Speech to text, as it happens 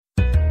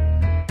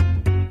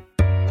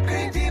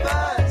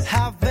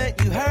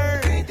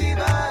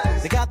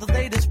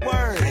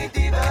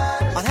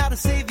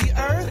save the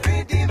earth.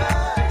 Green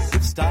Divas.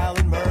 With style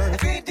and mirth.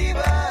 Green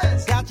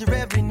Divas. Got your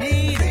every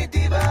need. Green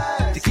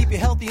Divas. To keep you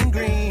healthy and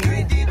green.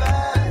 Green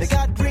Divas. They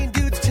got green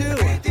dudes too.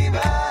 Green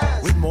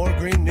Divas. With more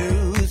green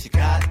news, you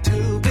got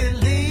to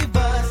believe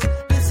us.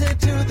 Listen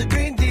to the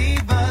Green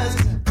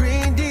Divas.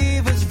 Green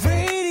Divas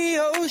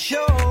Radio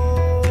Show.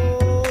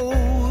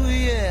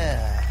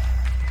 Yeah.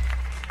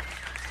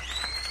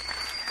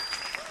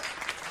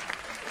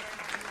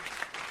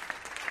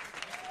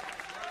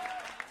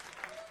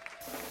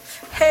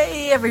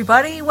 Hey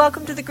everybody,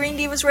 welcome to the Green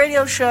Divas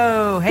Radio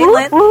Show. Hey Woot,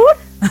 Lynn. woot.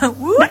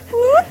 Woot,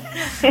 woot.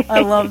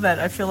 I love that.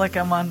 I feel like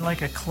I'm on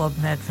like a Club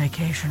Med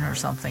vacation or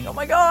something. Oh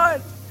my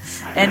God.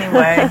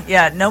 Anyway,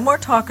 yeah, no more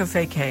talk of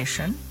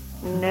vacation.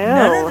 No.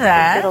 None of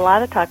that. We did a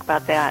lot of talk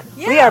about that.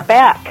 Yeah. We are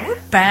back.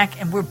 We're back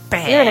and we're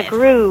bad. You're in a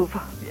groove.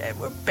 Yeah,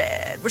 we're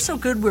bad. We're so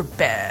good we're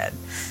bad.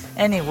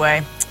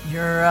 Anyway,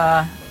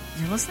 you're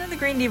listening to the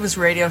Green Divas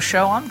Radio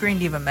Show. I'm Green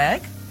Diva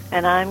Meg.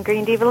 And I'm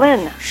Green Diva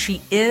Lynn.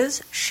 She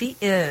is.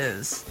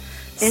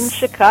 In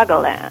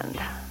Chicagoland.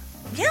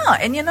 Yeah,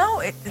 and you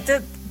know,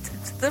 the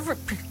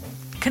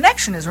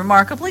connection is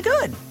remarkably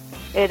good.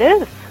 It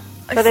is.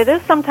 But it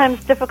is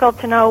sometimes difficult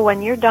to know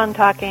when you're done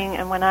talking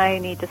and when I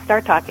need to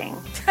start talking.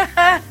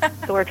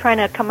 So we're trying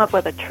to come up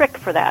with a trick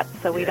for that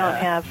so we don't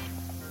have...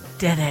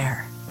 Dead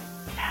air.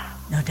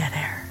 No dead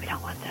air. We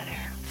don't want dead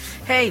air.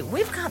 Hey,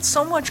 we've got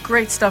so much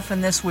great stuff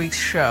in this week's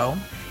show.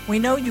 We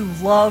know you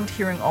loved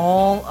hearing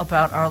all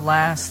about our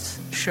last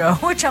show,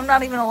 which I'm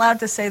not even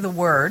allowed to say the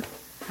word.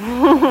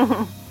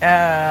 But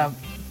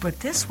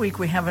this week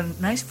we have a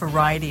nice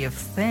variety of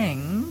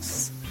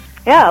things.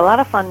 Yeah, a lot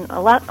of fun.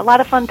 A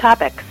lot of fun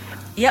topics.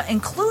 Yeah,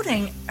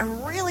 including a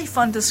really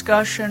fun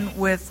discussion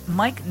with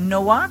Mike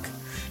Nowak,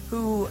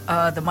 who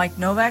the Mike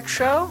Nowak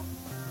show.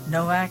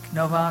 Novak.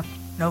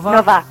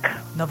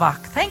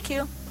 Thank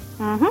you.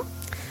 Mm-hmm.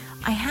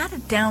 I had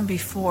it down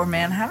before,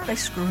 man. How did I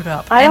screw it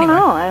up? I don't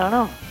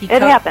know.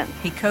 It happens.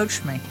 He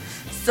coached me.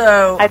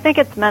 So I think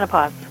it's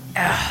menopause.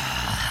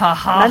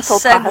 Mental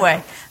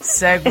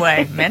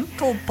segue.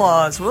 Mental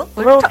pause. A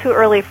little too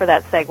early for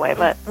that segue,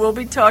 but we'll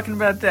be talking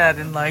about that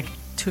in like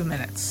 2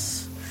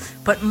 minutes.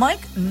 But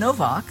Mike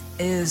Nowak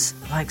is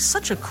like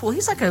such a cool.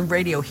 He's like a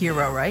radio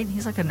hero, right?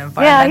 He's like an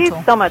environmental. Yeah,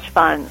 he's so much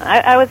fun.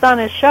 I was on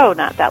his show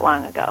not that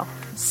long ago.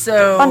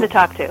 So fun to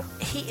talk to.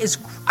 He is.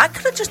 I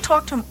could have just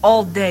talked to him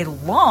all day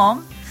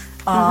long.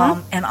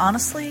 And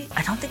honestly,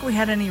 I don't think we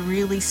had any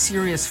really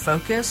serious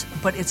focus,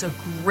 but it's a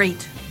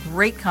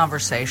great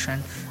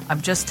conversation. I'm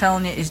just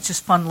telling you, it's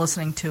just fun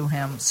listening to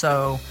him.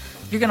 So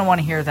you're going to want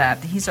to hear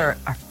that. He's our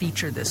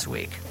feature this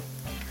week.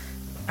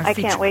 I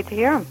can't wait to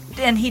hear him.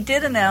 And he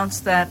did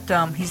announce that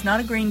he's not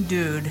a green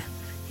dude.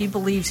 He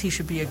believes he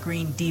should be a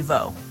green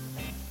Devo.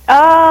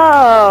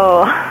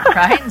 Oh.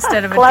 Right?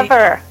 Instead of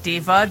clever.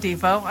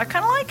 Devo. I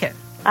kind of like it.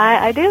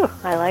 I do.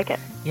 I like it.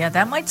 Yeah,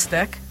 that might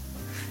stick.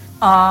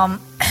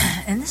 And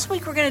this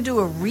week we're going to do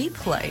a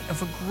replay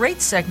of a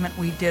great segment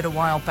we did a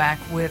while back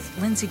with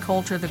Lindsay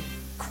Coulter, the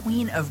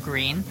Queen of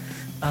Green,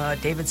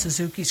 David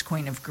Suzuki's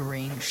Queen of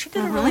Green. She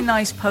did a really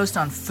nice post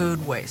on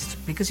food waste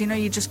because, you know,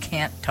 you just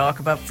can't talk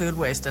about food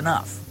waste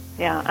enough.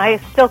 Yeah, I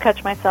still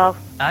catch myself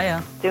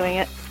doing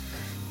it.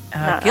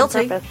 Guilty.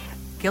 On purpose.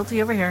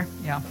 Guilty over here,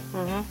 yeah.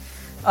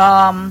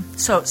 Mm-hmm.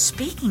 So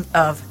speaking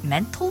of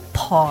mental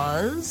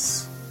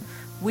pause,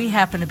 we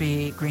happen to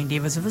be Green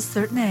Divas of a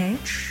certain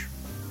age.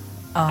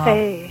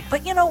 Hey,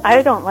 but you know,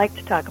 I don't like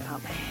to talk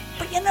about my age.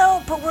 But you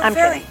know,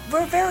 we're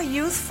we're very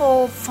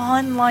youthful,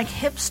 fun, like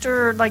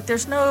hipster. Like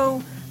there's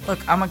no look.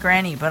 I'm a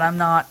granny, but I'm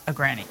not a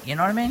granny. You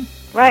know what I mean?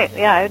 Right?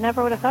 Yeah, I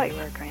never would have thought you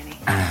were a granny.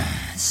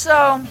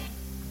 So,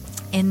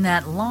 in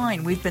that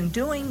line, we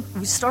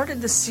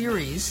started the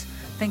series. I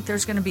think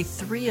there's going to be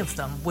 3 of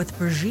them with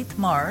Brigitte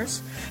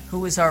Mars,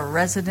 who is our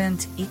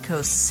resident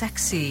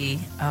eco-sexy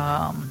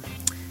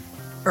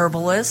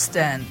herbalist,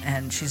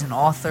 and she's an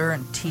author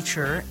and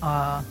teacher.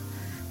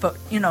 But,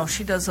 you know,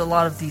 she does a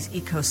lot of these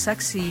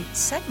eco-sexy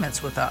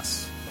segments with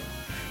us.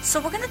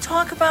 So we're going to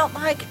talk about,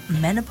 like,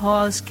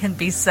 menopause can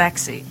be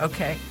sexy.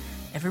 Okay,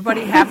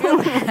 everybody have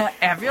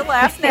your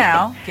laugh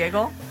now,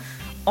 giggle,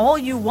 all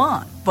you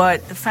want.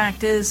 But the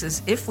fact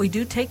is if we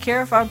do take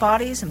care of our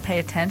bodies and pay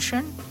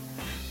attention,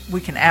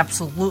 we can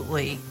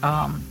absolutely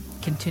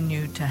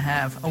continue to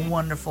have a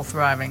wonderful,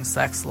 thriving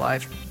sex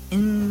life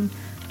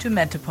into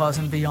menopause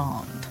and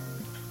beyond.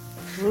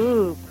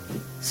 Ooh.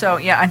 So,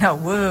 yeah, I know,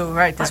 woo,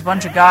 right, there's a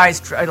bunch of guys,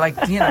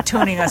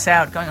 tuning us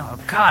out, going, oh,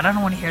 God, I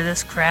don't want to hear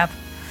this crap.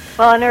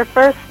 Well, in her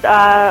first,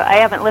 I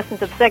haven't listened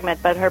to the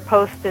segment, but her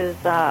post is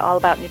all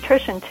about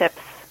nutrition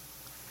tips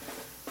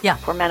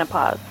for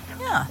menopause.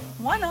 Yeah,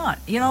 why not?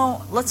 You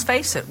know, let's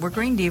face it, we're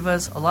green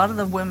divas. A lot of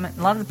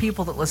the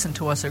people that listen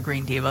to us are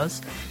green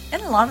divas,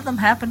 and a lot of them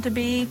happen to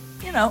be,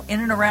 you know,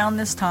 in and around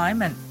this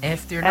time, and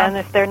if they're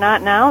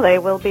not now, they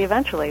will be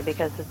eventually,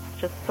 because it's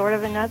just sort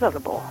of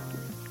inevitable.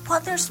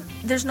 Well,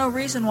 there's no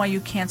reason why you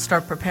can't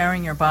start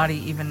preparing your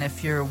body even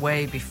if you're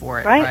way before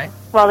it, right?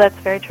 Well, that's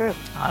very true.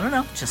 I don't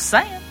know, just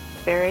saying.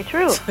 Very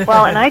true.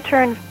 Well, and I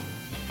turned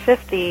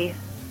 50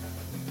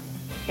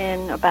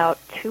 in about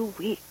 2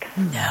 weeks.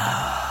 No.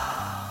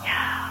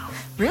 Yeah.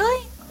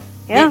 Really?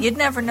 Yeah. You'd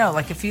never know.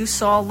 Like, if you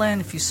saw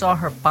Lynn, if you saw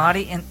her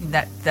body in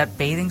that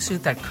bathing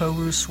suit, that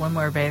Koru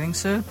swimwear bathing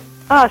suit,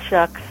 Oh,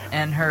 shucks.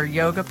 and her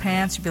yoga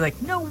pants, you'd be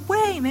like, no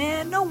way,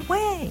 man, no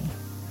way.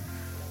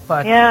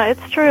 But Yeah,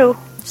 it's true.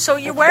 so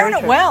you're It's wearing very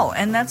it true. well,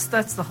 and that's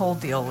the whole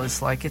deal.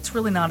 Is like, it's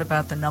really not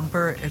about the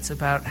number. It's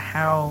about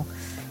how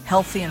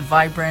healthy and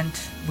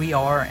vibrant we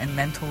are, and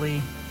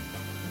mentally,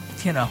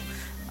 you know.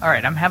 All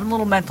right, I'm having a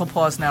little mental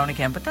pause now and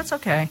again, but that's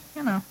okay.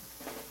 You know,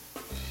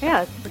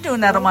 Yeah. I've been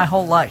doing that all my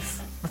whole life.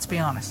 Let's be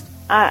honest.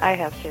 I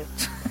have to.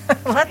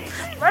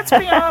 Let's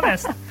be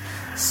honest.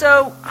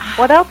 So,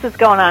 What else is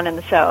going on in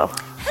the show?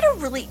 I had a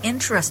really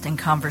interesting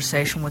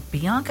conversation with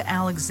Bianca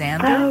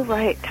Alexander. Oh,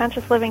 right.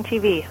 Conscious Living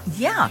TV.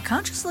 Yeah,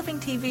 Conscious Living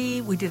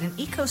TV. We did an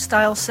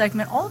eco-style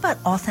segment all about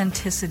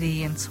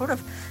authenticity and sort of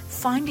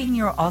finding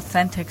your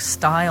authentic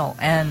style.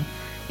 And,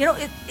 you know,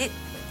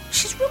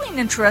 she's really an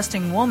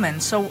interesting woman.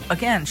 So,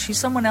 again, she's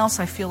someone else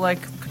I feel like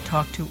I could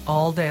talk to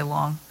all day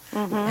long.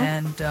 Mm-hmm.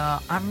 And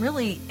I'm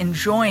really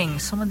enjoying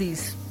some of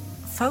these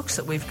folks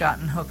that we've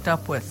gotten hooked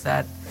up with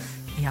that,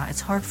 yeah,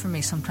 it's hard for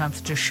me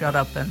sometimes to just shut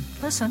up and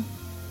listen.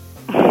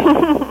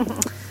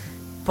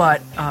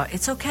 But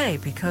it's okay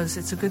because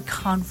it's a good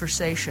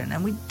conversation.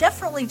 And we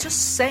definitely,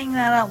 just saying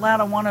that out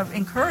loud, I want to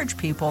encourage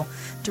people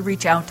to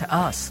reach out to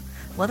us.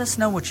 Let us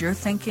know what you're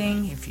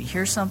thinking. If you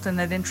hear something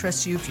that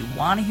interests you, if you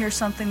want to hear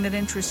something that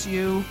interests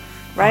you,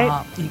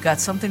 Right. You got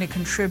something to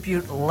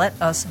contribute, let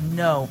us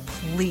know,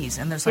 please.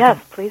 And there's like Yes,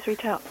 please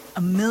reach out.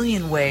 a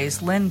million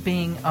ways. Lynn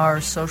being our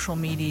social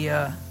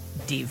media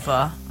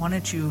diva, why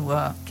don't you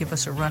give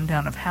us a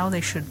rundown of how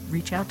they should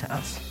reach out to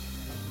us?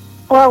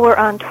 Well, we're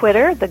on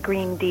Twitter, the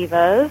Green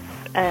Divas,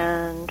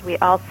 and we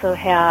also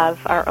have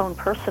our own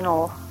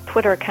personal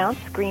Twitter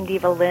accounts, Green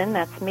Diva Lynn,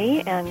 that's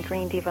me, and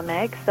Green Diva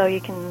Meg. So you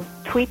can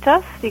tweet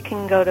us. You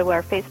can go to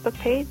our Facebook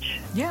page.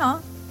 Yeah,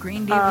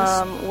 Green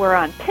Divas. We're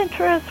on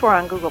Pinterest. We're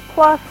on Google+.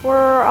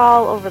 We're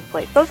all over the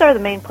place. Those are the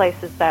main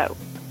places that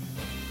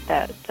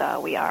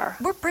we are.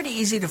 We're pretty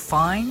easy to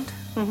find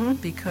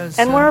because...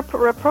 And we're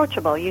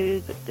approachable.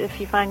 If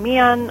you find me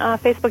on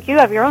Facebook, you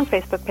have your own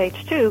Facebook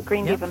page, too,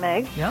 Green Yep. Diva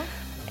Meg. Yeah.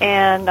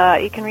 And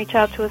you can reach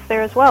out to us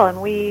there as well.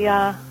 And we,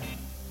 as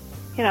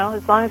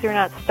long as you're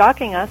not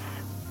stalking us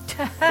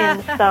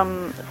in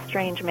some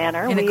strange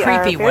manner, In a we creepy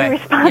are very way.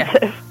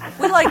 responsive.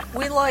 Yeah.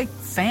 We like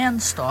fan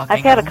stalking.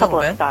 I've had a little couple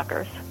bit. of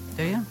stalkers.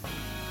 Do you?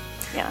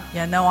 Yeah.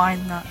 Yeah. No,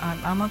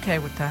 I'm okay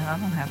with that. I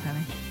don't have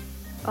any.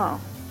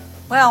 Oh.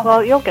 Well.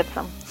 Well, you'll get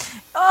some.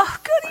 Oh,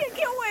 goody! I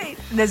can't wait.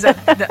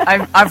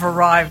 I've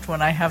arrived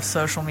when I have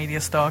social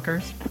media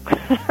stalkers.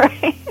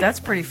 Right? That's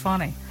pretty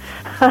funny.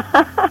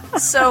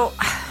 So,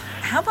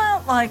 how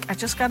about, I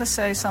just got to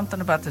say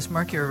something about this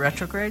Mercury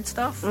retrograde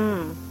stuff.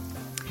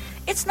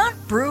 It's not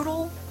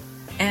brutal,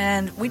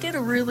 and we did a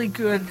really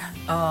good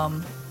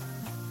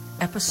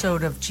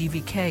episode of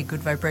GVK, Good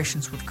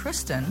Vibrations with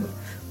Kristen,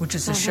 which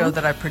is a show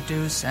that I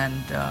produce and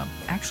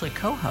actually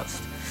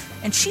co-host.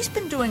 And she's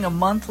been doing a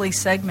monthly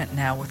segment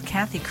now with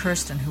Kathy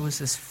Kirsten, who is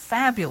this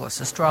fabulous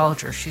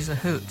astrologer. She's a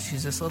hoot.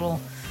 She's this little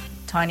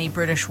tiny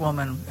British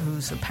woman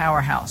who's a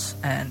powerhouse.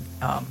 And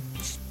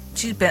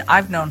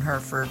I've known her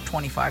for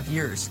 25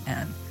 years,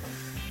 and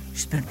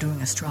she's been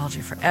doing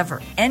astrology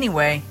forever.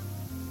 Anyway,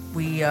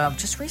 we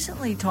just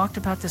recently talked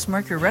about this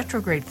Mercury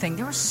retrograde thing.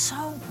 There was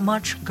so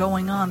much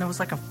going on. There was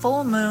like a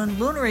full moon,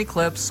 lunar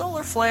eclipse,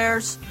 solar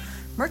flares,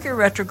 Mercury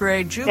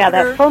retrograde, Jupiter. Yeah,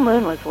 that full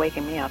moon was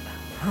waking me up.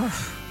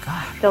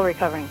 God. Still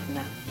recovering from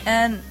that.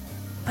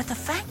 But the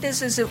fact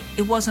is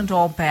it wasn't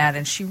all bad,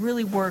 and she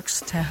really works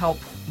to help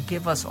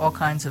give us all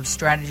kinds of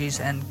strategies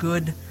and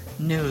good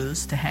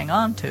news to hang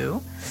on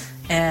to.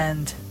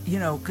 And,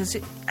 because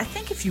I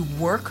think if you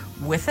work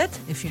with it,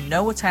 if you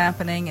know what's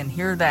happening and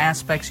here are the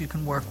aspects you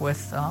can work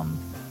with,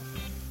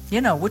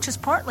 which is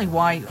partly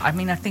why, I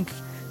think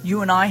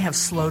you and I have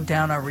slowed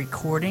down our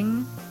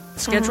recording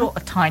schedule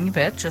a tiny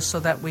bit just so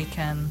that we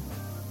can,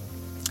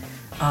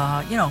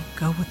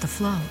 go with the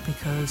flow,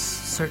 because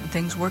certain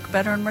things work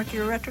better in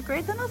Mercury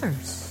retrograde than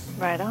others.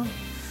 Right on.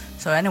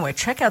 So anyway,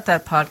 check out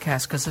that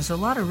podcast because there's a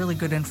lot of really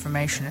good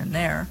information in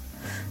there.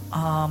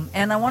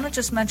 And I want to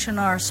just mention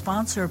our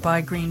sponsor,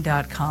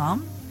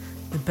 BuyGreen.com,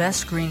 the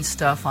best green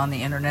stuff on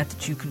the internet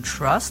that you can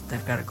trust.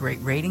 They've got a great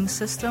rating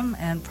system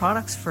and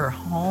products for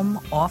home,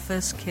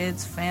 office,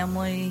 kids,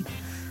 family,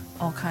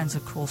 all kinds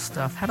of cool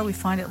stuff. How do we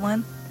find it,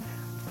 Lynn?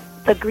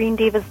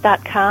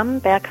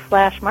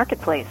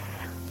 thegreendivas.com/marketplace.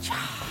 It's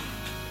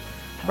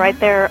right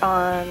there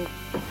on,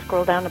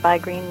 scroll down to Buy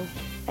Green,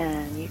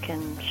 and you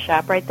can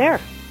shop right there.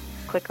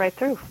 Click right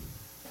through.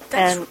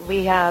 And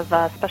we have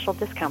special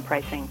discount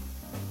pricing.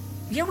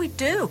 Yeah, we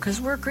do, because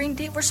we're Green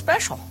Diva. We're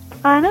special.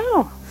 I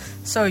know.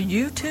 So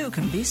you, too,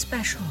 can be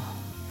special.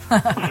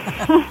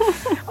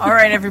 All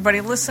right,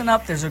 everybody, listen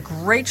up. There's a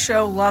great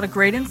show, a lot of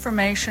great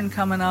information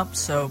coming up,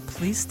 so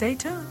please stay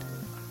tuned.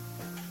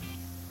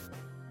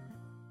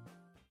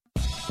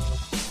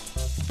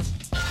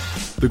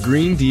 The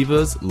Green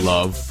Divas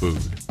love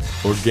food.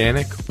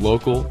 Organic,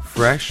 local,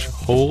 fresh,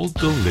 whole,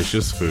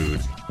 delicious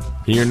food.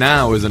 Here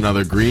now is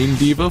another Green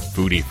Diva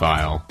Foodie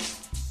File.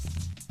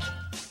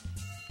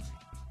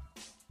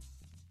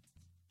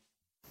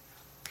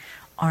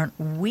 Aren't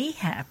we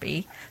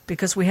happy?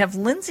 Because we have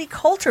Lindsay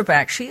Coulter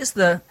back. She is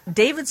the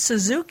David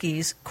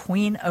Suzuki's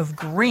Queen of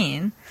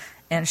Green,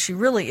 and she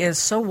really is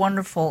so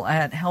wonderful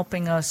at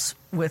helping us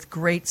with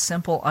great,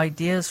 simple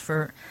ideas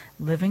for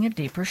living a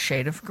deeper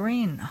shade of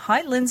green.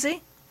 Hi,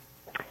 Lindsay.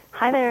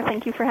 Hi there.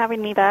 Thank you for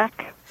having me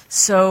back.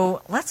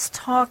 So let's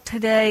talk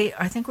today.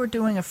 I think we're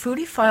doing a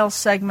Foodie File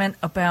segment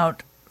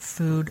about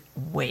food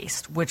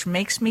waste, which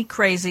makes me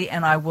crazy,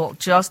 and I will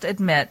just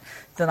admit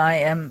that I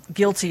am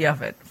guilty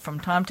of it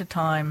from time to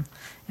time.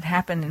 It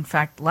happened, in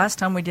fact, last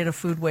time we did a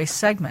food waste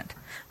segment.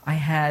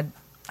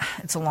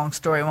 It's a long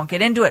story, I won't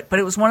get into it, but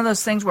it was one of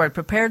those things where I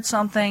prepared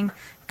something,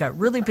 got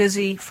really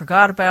busy,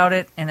 forgot about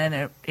it, and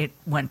then it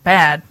went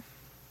bad,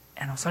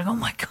 and I was like, oh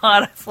my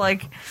God,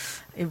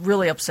 it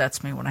really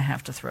upsets me when I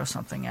have to throw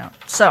something out.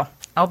 So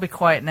I'll be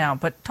quiet now,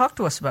 but talk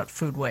to us about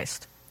food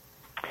waste.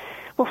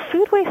 Well,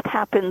 food waste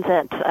happens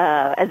at,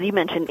 as you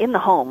mentioned, in the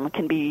home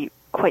can be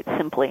quite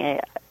simply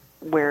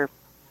where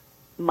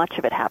much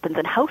of it happens.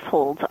 And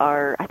households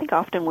are, I think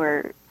often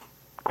we're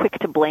quick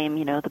to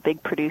blame, the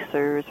big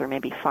producers or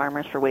maybe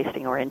farmers for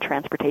wasting, or in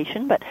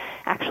transportation. But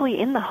actually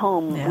in the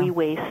home, we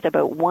waste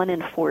about 1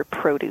 in 4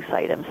 produce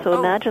items. So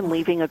imagine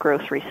leaving a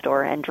grocery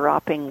store and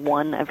dropping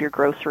one of your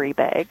grocery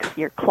bags,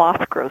 your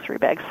cloth grocery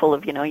bags full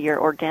of,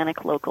 your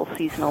organic, local,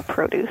 seasonal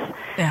produce,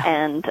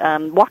 and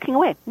walking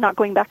away, not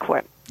going back for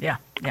it. Yeah.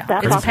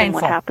 That's it's often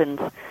painful. what happens.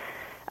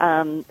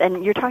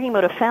 And you're talking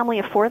about a family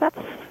of 4. That's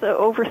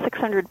over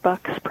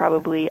 $600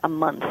 probably a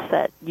month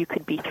that you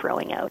could be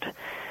throwing out.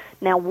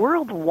 Now,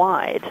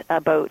 worldwide,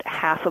 about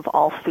half of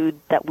all food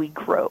that we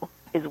grow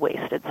is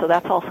wasted. So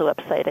that's also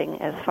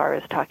upsetting as far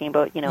as talking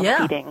about,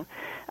 feeding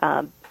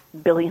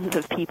billions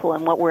of people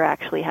and what we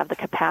actually have the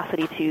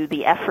capacity to,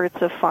 the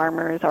efforts of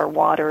farmers, our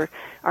water,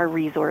 our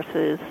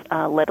resources,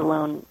 let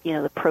alone,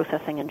 the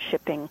processing and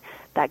shipping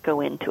that go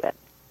into it.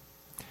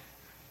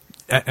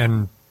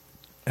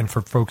 And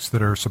for folks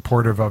that are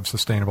supportive of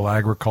sustainable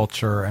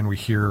agriculture, and we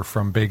hear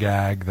from Big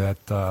Ag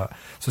that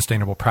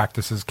sustainable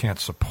practices can't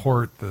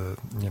support the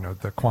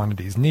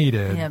quantities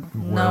needed,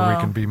 where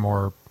we can be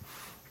more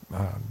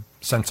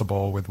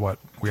sensible with what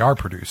we are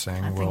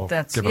producing, will give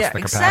us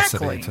the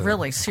capacity exactly.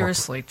 Really,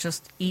 seriously,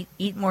 just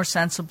eat more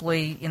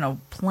sensibly.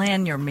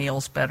 Plan your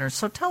meals better.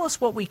 So tell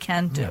us what we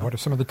can do. Yeah, what are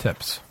some of the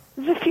tips?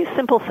 There's a few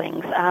simple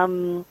things.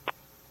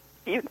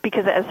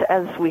 Because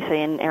as we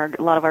say in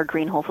a lot of our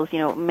green households,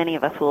 many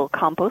of us will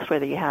compost,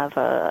 whether you have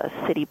a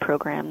city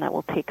program that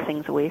will take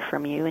things away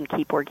from you and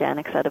keep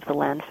organics out of the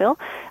landfill.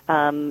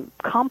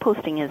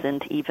 Composting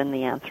isn't even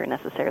the answer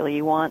necessarily.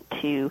 You want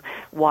to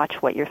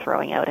watch what you're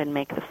throwing out and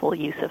make the full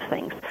use of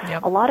things.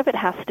 Yep. A lot of it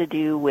has to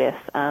do with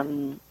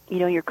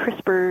your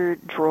crisper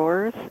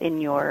drawers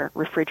in your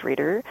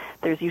refrigerator.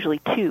 There's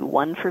usually 2,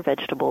 one for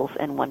vegetables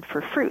and one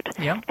for fruit.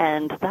 Yep.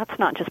 And that's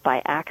not just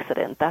by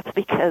accident. That's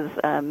because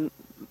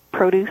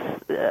produce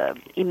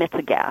emits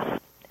a gas,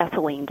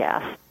 ethylene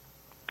gas.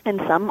 And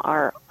some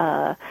are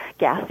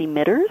gas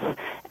emitters,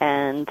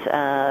 and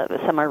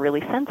some are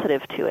really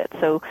sensitive to it.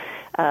 So,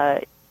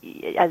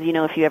 as you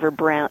know, if you ever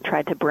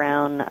tried to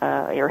brown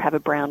or have a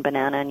brown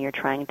banana and you're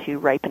trying to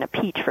ripen a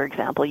peach, for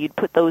example, you'd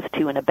put those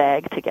 2 in a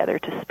bag together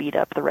to speed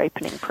up the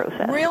ripening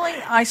process. Really?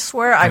 I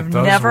swear I've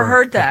never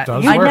heard that.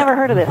 I've never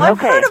heard of this. Well,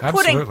 okay.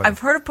 I've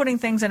heard of putting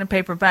things in a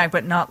paper bag,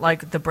 but not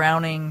like the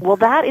browning. Well,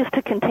 that is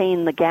to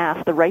contain the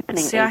gas, the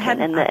ripening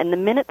agent, and the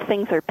minute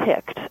things are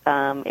picked,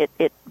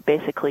 it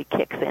basically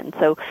kicks in.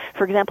 So,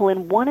 for example,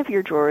 in one of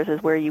your drawers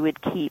is where you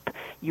would keep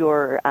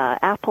your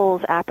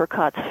apples,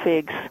 apricots,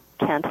 figs,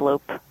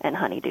 cantaloupe, and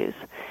honeydews.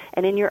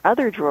 And in your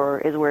other drawer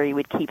is where you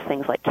would keep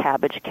things like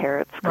cabbage,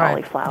 carrots,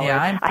 cauliflower. Right.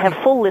 Yeah, I have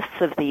full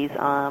lists of these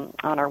on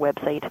our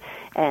website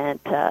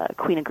at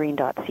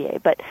queenofgreen.ca.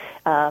 But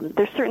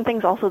there's certain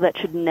things also that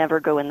should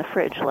never go in the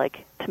fridge,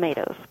 like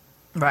tomatoes.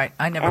 Right,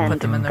 I never put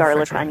them in the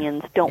garlic, refrigerator.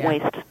 onions. Don't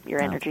waste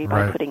your energy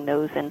by putting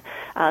those in.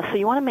 So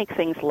you want to make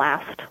things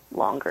last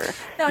longer.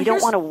 Now, you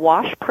don't want to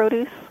wash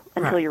produce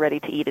until you're ready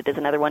to eat it is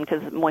another one,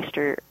 because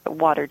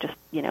water just,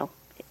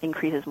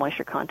 increases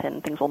moisture content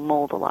and things will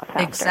mold a lot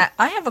faster.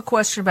 I have a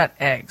question about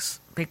eggs,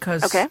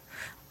 because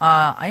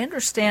I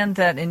understand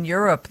that in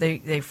Europe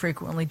they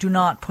frequently do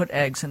not put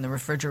eggs in the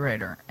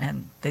refrigerator,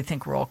 and they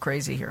think we're all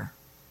crazy here.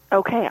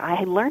 Okay,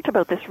 I learned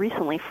about this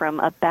recently from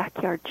a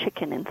backyard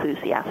chicken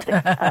enthusiast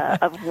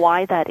of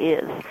why that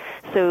is.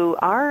 So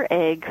our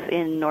eggs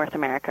in North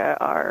America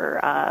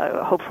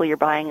are, hopefully you're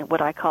buying what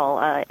I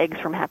call eggs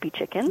from Happy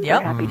Chicken.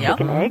 Yep. Happy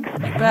Chicken eggs,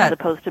 as as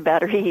opposed to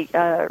battery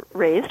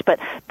raised. But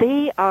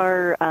they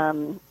are,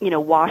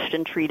 washed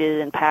and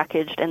treated and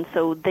packaged, and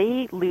so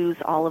they lose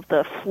all of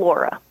the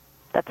flora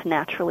that's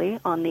naturally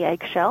on the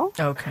eggshell.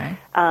 Okay.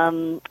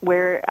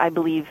 Where I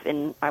believe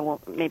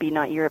maybe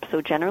not Europe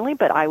so generally,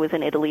 but I was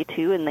in Italy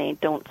too, and they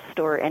don't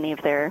store any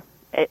of their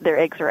their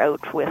eggs are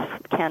out with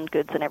canned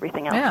goods and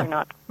everything else. Yeah, They're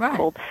not right.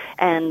 cold.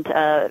 And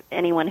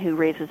anyone who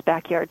raises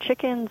backyard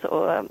chickens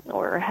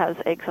or has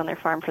eggs on their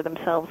farm for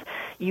themselves,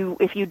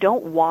 if you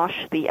don't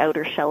wash the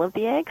outer shell of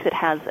the eggs, it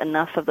has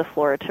enough of the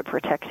flora to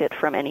protect it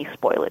from any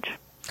spoilage.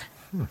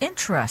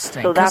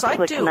 Interesting. So that's 'cause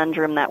the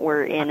conundrum that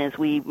we're in, is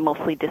we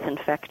mostly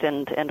disinfect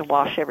and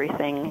wash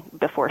everything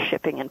before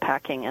shipping and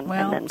packing and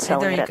then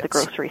selling it at the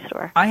grocery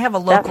store. I have a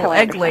local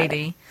egg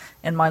lady,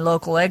 and my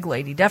local egg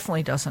lady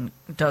definitely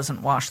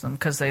doesn't wash them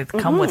because they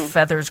come with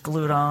feathers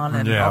glued on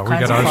and all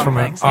kinds of fun things. We got ours from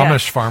an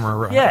Amish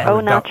farmer. Yeah. Au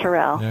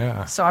naturel.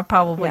 Yeah. So I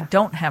probably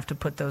don't have to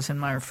put those in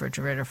my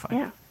refrigerator.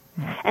 Yeah.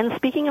 And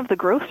speaking of the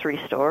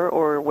grocery store,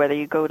 or whether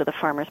you go to the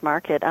farmer's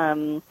market,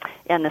 and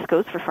this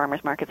goes for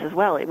farmer's markets as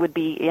well, it would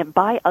be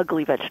buy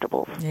ugly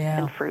vegetables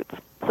and fruits.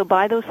 So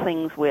buy those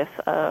things with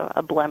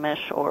a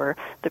blemish, or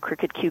the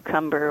crooked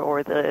cucumber,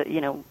 or the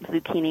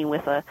zucchini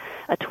with a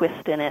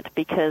twist in it,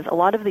 because a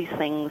lot of these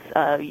things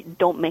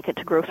don't make it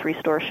to grocery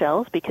store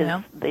shelves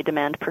because they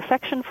demand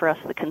perfection for us,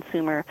 the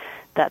consumer,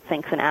 that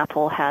thinks an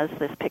apple has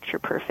this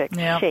picture-perfect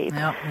shape.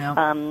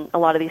 A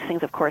lot of these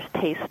things, of course,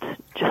 taste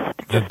just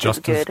as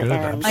good.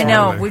 And, I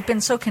know. We've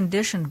been so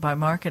conditioned by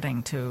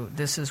marketing to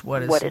this is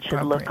what it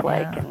should look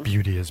like. Yeah.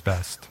 Beauty is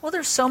best. Well,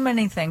 there's so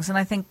many things, and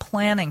I think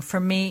planning, for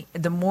me,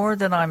 the more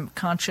that I'm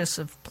conscious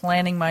of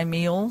planning my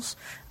meals,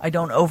 I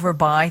don't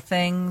overbuy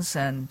things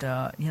and,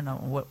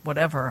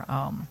 whatever.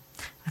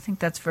 I think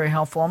that's very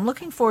helpful. I'm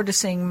looking forward to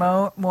seeing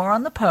more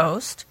on the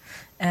Post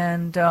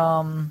and,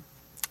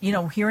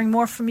 hearing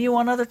more from you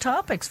on other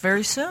topics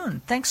very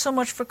soon. Thanks so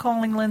much for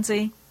calling,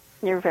 Lindsay.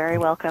 You're very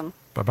welcome.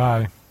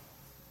 Bye-bye.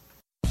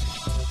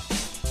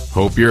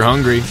 Hope you're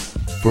hungry.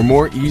 For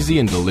more easy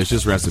and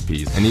delicious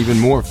recipes and even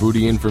more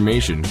foodie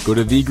information, go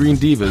to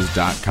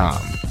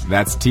thegreendivas.com.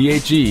 That's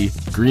THE,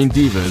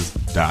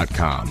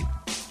 greendivas.com.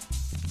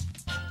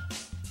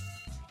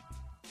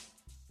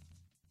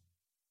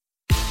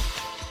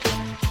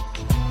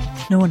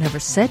 No one ever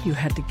said you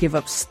had to give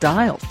up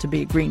style to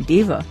be a Green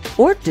Diva.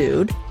 Or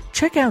dude,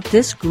 check out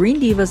this Green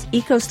Divas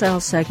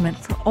Eco-Style segment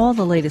for all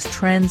the latest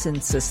trends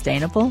in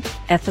sustainable,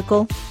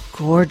 ethical,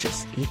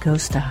 gorgeous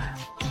eco-style.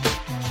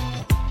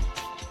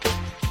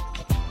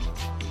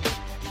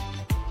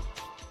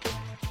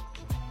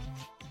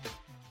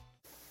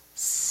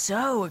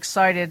 So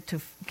excited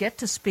to get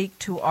to speak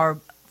to our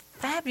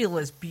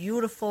fabulous,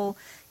 beautiful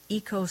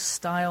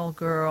eco-style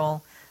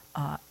girl,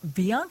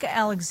 Bianca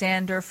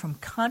Alexander from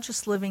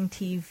Conscious Living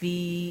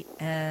TV.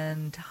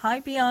 And hi,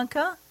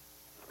 Bianca.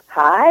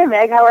 Hi,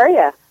 Meg. How are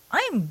you?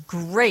 I am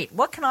great.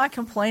 What can I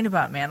complain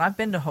about, man? I've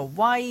been to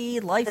Hawaii.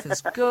 Life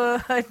is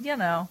good,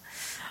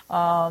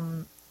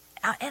 And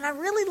I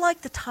really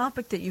like the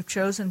topic that you've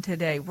chosen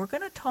today. We're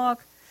going to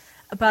talk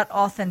about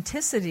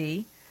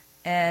authenticity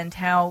and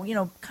how,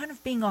 kind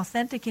of being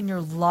authentic in your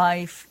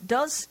life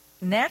does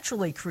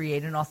naturally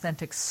create an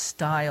authentic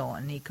style,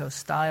 an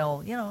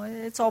eco-style.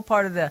 It's all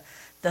part of the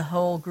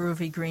whole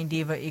groovy Green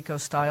Diva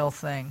eco-style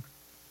thing.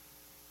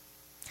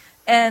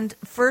 And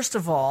first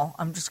of all,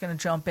 I'm just going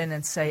to jump in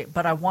and say,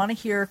 but I want to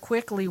hear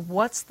quickly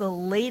what's the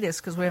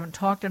latest, because we haven't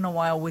talked in a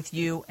while, with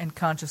you and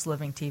Conscious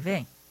Living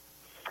TV.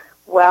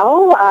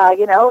 Well,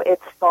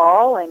 it's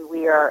fall, and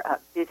we are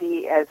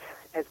busy as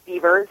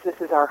beavers. This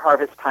is our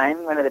harvest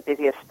time, one of the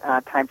busiest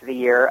times of the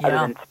year, other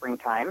than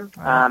springtime.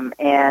 Right.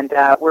 And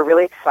we're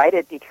really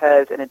excited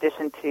because in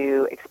addition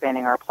to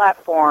expanding our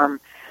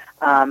platform,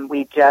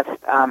 we just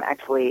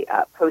actually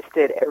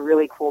posted a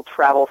really cool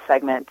travel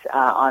segment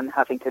on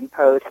Huffington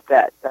Post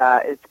that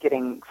is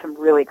getting some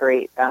really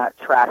great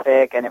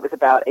traffic, and it was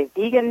about a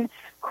vegan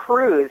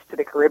cruise to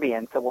the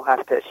Caribbean, so we'll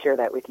have to share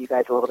that with you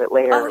guys a little bit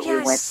later. Oh, yeah, we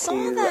went I saw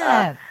to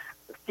that.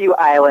 a few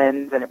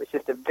islands, and it was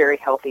just a very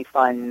healthy,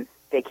 fun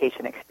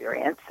vacation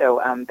experience. So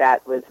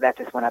that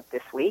just went up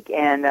this week,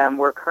 and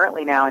we're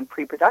currently now in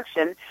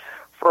pre-production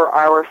for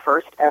our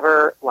first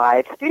ever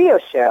live studio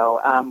show,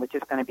 which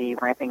is going to be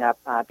ramping up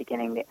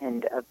beginning the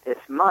end of this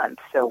month.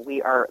 So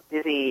we are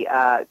busy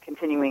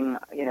continuing,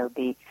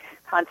 the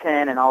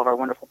content and all of our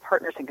wonderful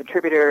partners and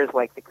contributors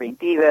like the Green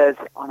Divas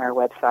on our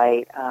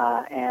website,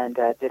 and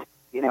just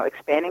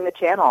expanding the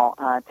channel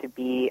to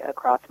be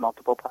across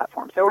multiple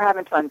platforms. So we're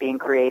having fun being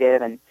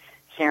creative and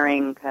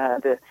sharing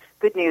the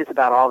good news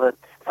about all the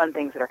fun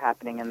things that are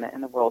happening in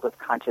the world of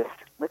conscious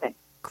living.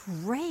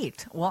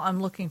 Great. Well,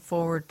 I'm looking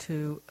forward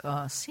to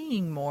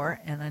seeing more,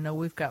 and I know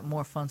we've got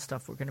more fun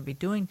stuff we're going to be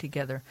doing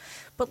together.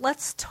 But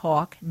let's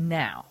talk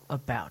now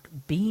about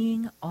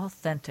being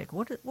authentic.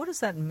 What does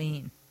that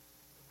mean?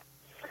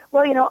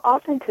 Well,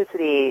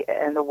 authenticity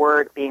and the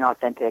word being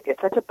authentic,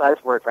 it's such a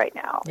buzzword right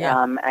now.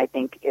 Yeah. I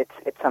think it's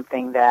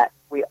something that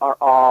we are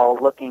all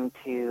looking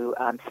to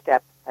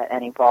step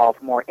and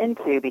evolve more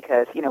into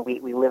because,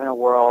 we live in a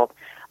world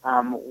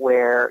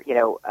where,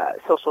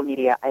 social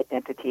media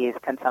identities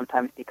can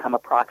sometimes become a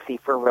proxy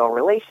for real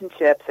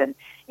relationships. And,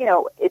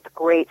 it's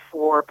great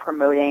for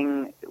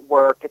promoting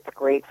work. It's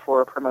great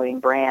for promoting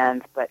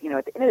brands. But,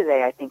 at the end of the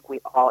day, I think we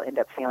all end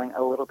up feeling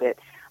a little bit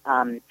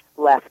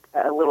left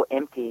a little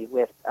empty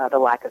with the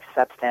lack of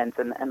substance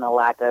and the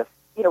lack of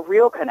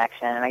real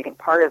connection. And I think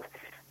part of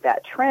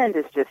that trend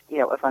is just,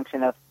 a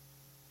function of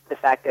the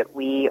fact that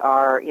we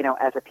are,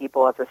 as a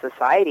people, as a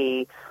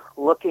society,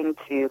 looking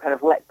to kind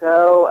of let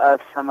go of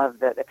some of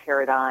the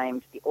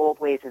paradigms, the old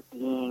ways of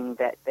being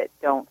that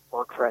don't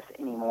work for us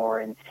anymore.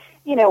 And,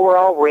 we're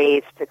all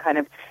raised to kind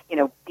of,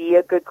 be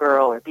a good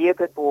girl or be a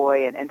good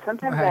boy. And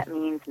sometimes that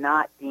means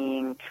not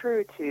being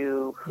true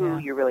to who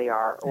you really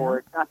are,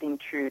 or not being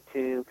true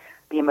to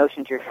the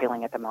emotions you're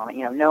feeling at the moment.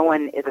 No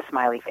one is a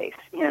smiley face.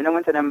 No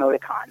one's an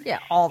emoticon. Yeah,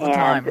 all the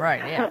time,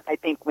 right, yeah. I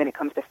think when it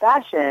comes to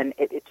fashion,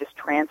 it just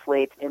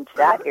translates into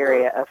that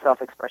area of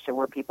self-expression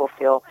where people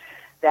feel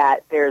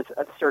that there's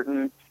a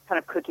certain kind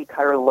of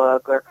cookie-cutter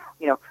look, or,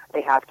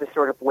 they have to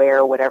sort of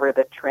wear whatever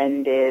the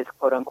trend is,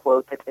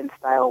 quote-unquote, that's in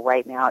style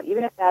right now,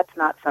 even if that's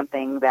not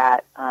something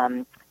that,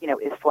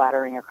 is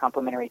flattering or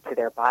complimentary to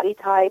their body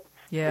type,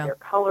 to their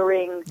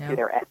coloring, to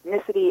their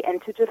ethnicity,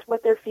 and to just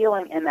what they're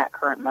feeling in that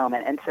current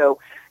moment. And so,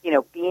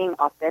 being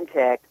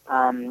authentic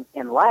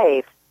in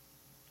life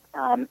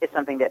is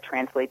something that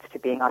translates to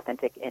being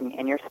authentic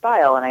in your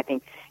style. And I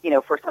think,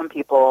 for some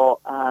people,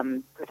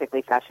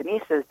 particularly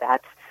fashionistas,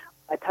 that's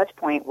a touch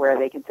point where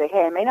they can say,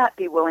 hey, I may not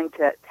be willing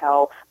to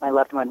tell my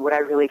loved one what I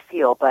really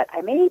feel, but I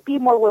may be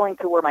more willing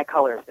to wear my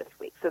colors this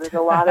week. So there's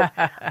a lot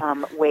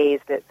of ways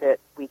that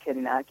we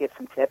can give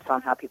some tips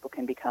on how people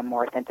can become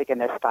more authentic in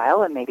their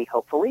style, and maybe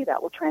hopefully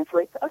that will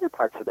translate to other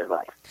parts of their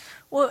life.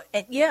 Well,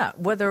 yeah,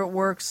 whether it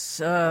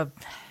works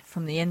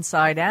from the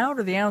inside out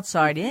or the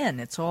outside in,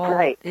 it's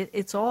all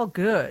it's all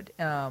good.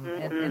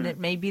 And it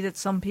may be that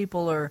some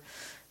people are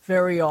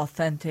very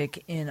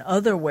authentic in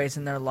other ways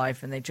in their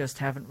life, and they just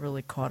haven't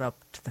really caught up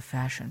to the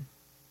fashion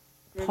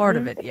part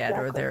of it yet,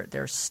 or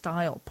their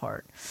style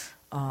part.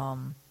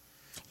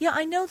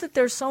 I know that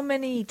there's so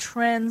many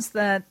trends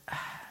that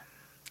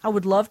I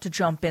would love to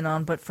jump in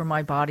on, but for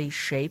my body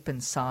shape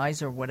and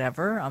size or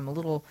whatever, I'm a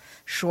little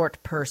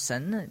short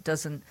person. It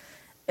doesn't,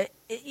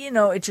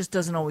 it just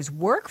doesn't always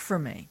work for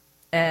me.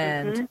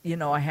 And,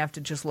 I have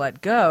to just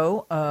let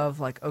go of,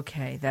 like,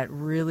 okay, that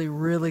really,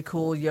 really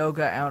cool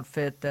yoga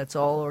outfit that's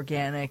all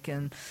organic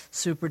and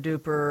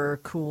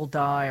super-duper cool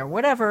dye or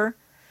whatever,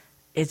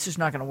 it's just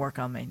not going to work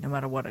on me no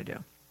matter what I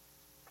do.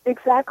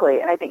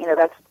 Exactly. And I think,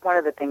 that's one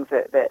of the things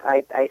that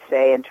I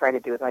say and try to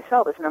do with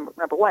myself is,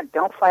 number one,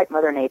 don't fight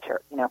Mother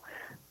Nature.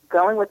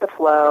 Going with the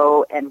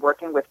flow and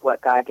working with what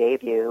God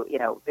gave you.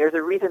 There's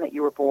a reason that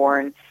you were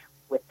born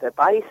with the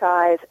body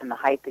size and the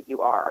height that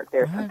you are.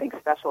 There's something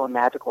special and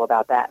magical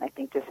about that. And I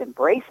think just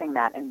embracing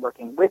that and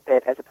working with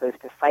it as opposed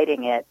to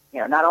fighting it,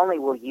 not only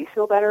will you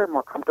feel better and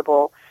more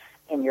comfortable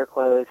in your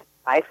clothes,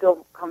 I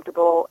feel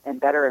comfortable and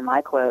better in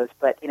my clothes,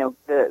 but,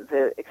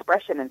 the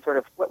expression and sort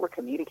of what we're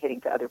communicating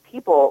to other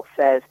people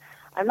says,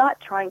 I'm not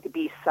trying to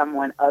be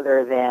someone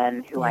other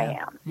than who I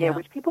am,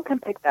 which people can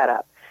pick that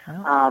up.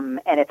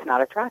 And it's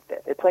not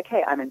attractive. It's like,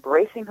 hey, I'm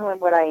embracing who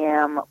and what I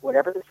am,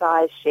 whatever the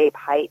size, shape,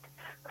 height,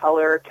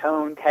 color,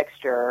 tone,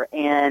 texture,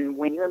 and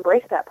when you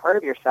embrace that part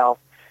of yourself,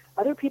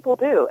 other people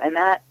do, and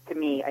that, to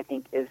me, I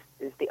think is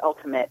the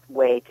ultimate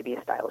way to be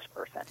a stylish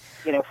person.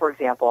 For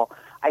example,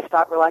 I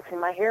stopped relaxing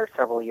my hair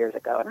several years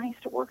ago, and I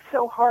used to work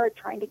so hard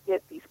trying to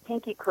get these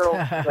kinky curls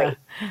straight.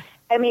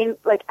 I mean,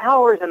 like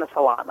hours in the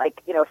salon.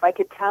 Like, if I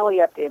could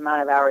tally up the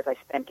amount of hours I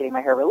spent getting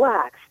my hair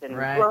relaxed and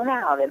blown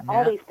out and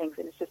all these things,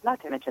 and it's just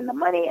not to mention the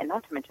money and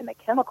not to mention the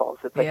chemicals.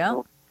 It's like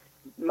the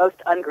most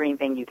ungreen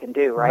thing you can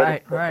do,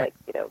 right? It's like,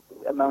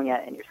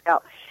 ammonia in your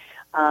scalp.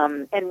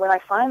 And when I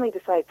finally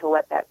decided to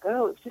let that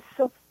go, it was just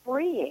so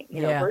freeing,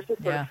 versus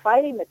sort of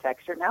fighting the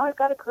texture. Now I've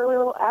got a curly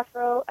little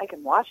afro. I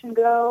can wash and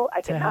go.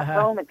 I can not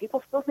comb, and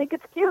people still think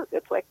it's cute.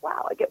 It's like,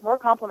 wow, I get more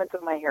compliments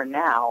of my hair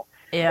now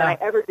than I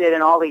ever did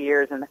in all the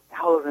years and the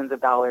thousands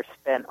of dollars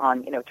spent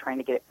on, trying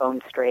to get it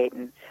bone straight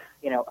and,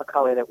 a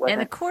color that wasn't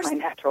my natural color.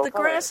 And, of course, the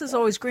grass is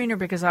always greener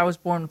because I was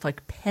born with,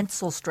 like,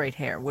 pencil straight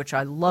hair, which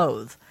I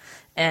loathe.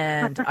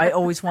 And I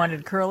always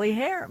wanted curly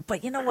hair.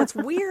 But, what's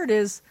weird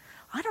is,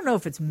 I don't know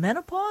if it's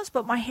menopause,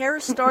 but my hair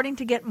is starting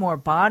to get more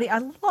body. I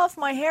love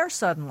my hair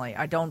suddenly.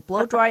 I don't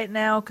blow dry it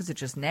now because it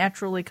just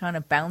naturally kind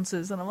of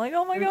bounces. And I'm like,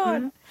 oh, my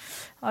God,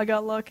 I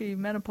got lucky.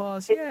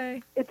 Menopause,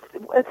 yay.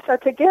 It's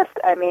such a gift.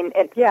 I mean,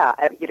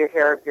 your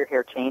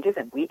hair changes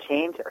and we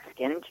change, our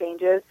skin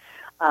changes.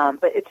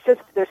 But it's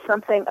just, there's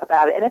something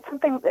about it. And it's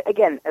something that,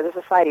 again, as a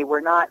society,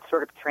 we're not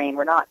sort of trained,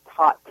 we're not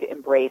taught to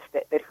embrace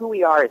that who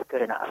we are is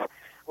good enough.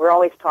 We're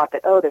always taught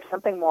that, there's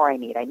something more I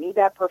need. I need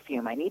that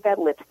perfume. I need that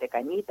lipstick.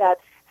 I need that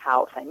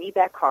house. I need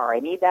that car. I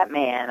need that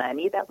man. I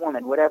need that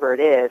woman, whatever it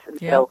is. And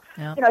so,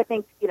 I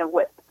think,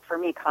 what, for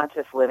me,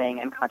 conscious living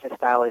and conscious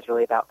style is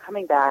really about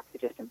coming back to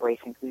just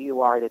embracing who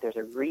you are, that there's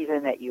a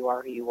reason that you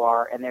are who you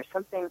are, and there's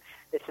something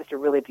that's just a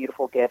really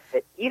beautiful gift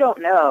that you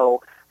don't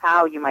know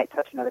how you might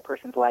touch another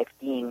person's life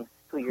being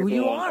who you're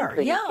being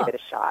until you give it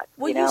a shot.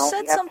 Well, you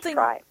said something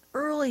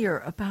earlier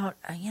about,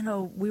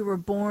 we were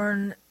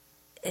born...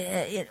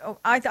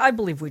 I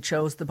believe we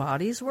chose the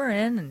bodies we're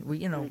in, and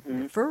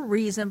we, for a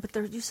reason. But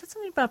you said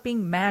something about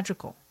being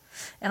magical,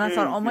 and I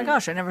thought, oh my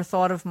gosh, I never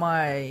thought of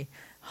my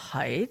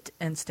height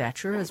and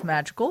stature as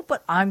magical,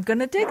 but I'm going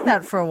to dig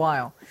that for a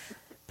while.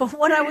 But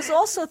what I was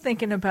also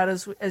thinking about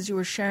as you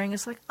were sharing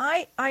is like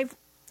I've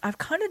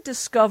kind of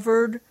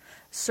discovered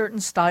certain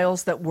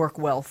styles that work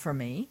well for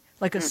me,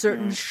 like a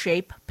certain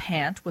shape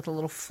pant with a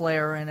little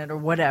flare in it or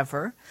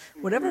whatever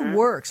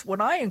works.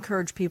 What I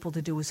encourage people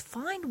to do is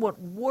find what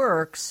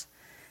works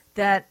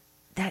that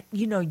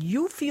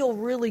you feel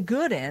really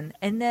good in,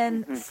 and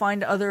then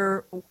find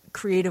other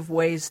creative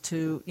ways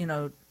to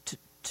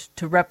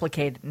to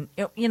replicate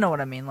it. You know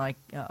what I mean? Like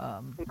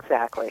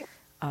exactly.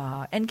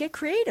 And get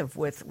creative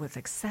with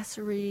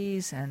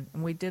accessories, and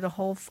we did a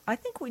whole. I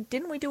think we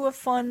do a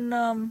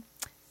fun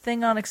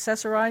thing on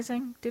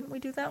accessorizing. Didn't we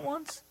do that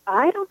once?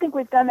 I don't think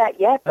we've done that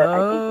yet, but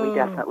I think we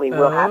definitely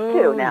will have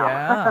to now.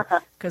 Yeah,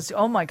 because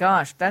oh my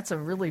gosh, that's a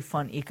really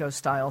fun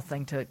eco-style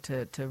thing to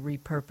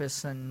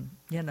repurpose and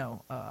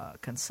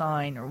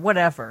consign or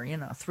whatever.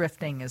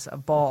 Thrifting is a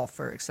ball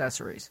for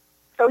accessories.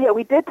 So yeah,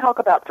 we did talk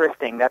about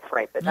thrifting. That's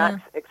right, but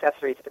not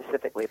accessories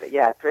specifically. But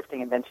yeah,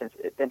 thrifting and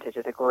vintage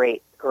is a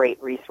great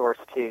resource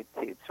to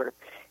sort of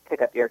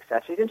pick up your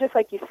accessories. And just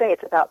like you say,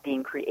 it's about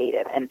being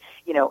creative. And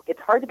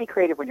it's hard to be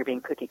creative when you're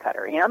being cookie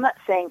cutter. I'm not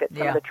saying that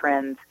some of the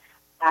trends,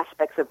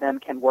 aspects of them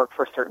can work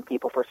for certain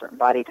people, for certain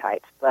body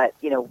types. But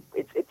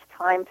it's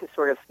time to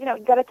sort of you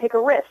got to take a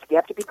risk. You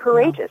have to be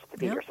courageous to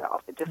be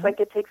yourself. It's just like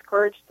it takes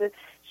courage to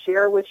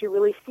share what you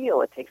really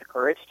feel. It takes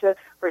courage to,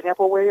 for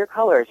example, wear your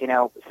colors.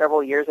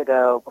 Several years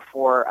ago,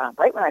 before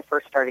right when I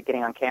first started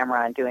getting on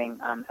camera and doing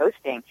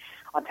hosting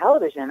on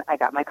television, I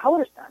got my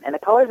colors done. And the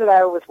colors that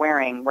I was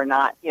wearing were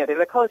not, they're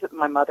the colors that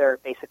my mother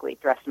basically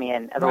dressed me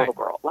in as a little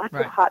girl. Lots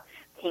of hot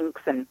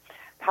pinks and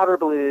powder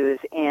blues,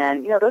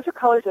 and those are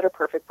colors that are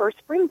perfect for a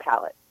spring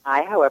palette.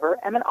 I, however,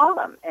 am an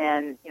autumn,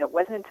 and it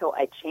wasn't until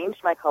I changed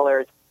my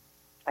colors.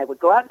 I would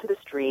go out into the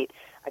street.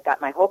 I got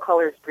my whole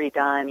colors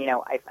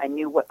redone. I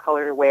knew what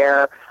color to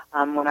wear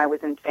when I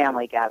was in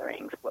family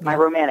gatherings, what my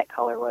romantic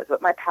color was,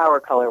 what my power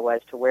color was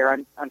to wear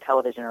on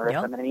television or if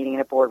I'm in a meeting in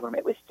a boardroom.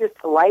 It was just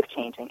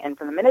life-changing. And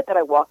from the minute that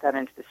I walked out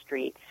into the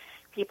street,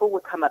 people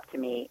would come up to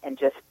me and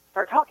just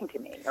start talking to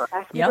me or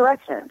ask me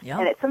directions.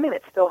 And it's something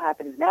that still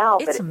happens now,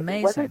 but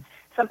it wasn't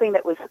something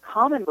that was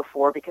common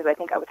before because I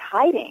think I was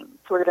hiding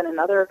sort of in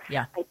another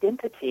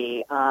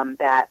identity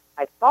that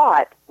I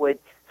thought would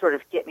sort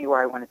of get me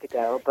where I wanted to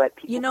go, but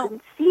people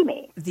couldn't see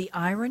me. The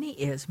irony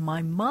is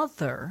my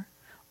mother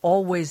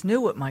always knew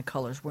what my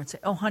colors were and say,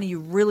 oh, honey, you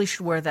really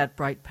should wear that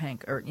bright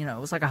pink, or, it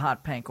was like a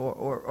hot pink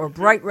or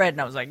bright red. And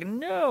I was like,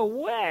 no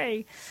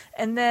way.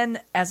 And then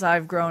as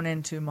I've grown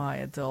into my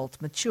adult,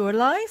 mature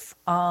life,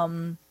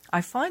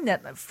 I find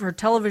that for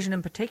television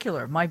in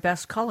particular, my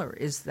best color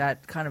is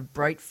that kind of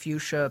bright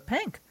fuchsia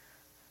pink.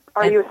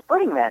 Are you a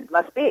spring then?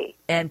 Must be.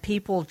 And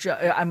people,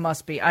 I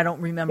must be. I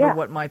don't remember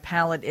what my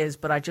palette is,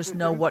 but I just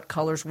know what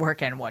colors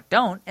work and what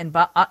don't. And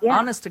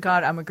honest to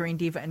God, I'm a green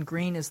diva, and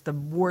green is the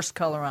worst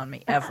color on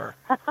me ever.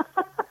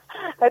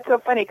 That's so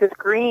funny because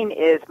green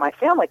is my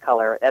family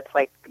color. That's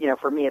like,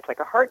 for me, it's like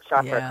a heart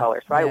chakra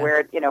color. So I wear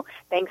it,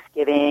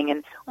 Thanksgiving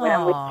and when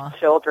I'm with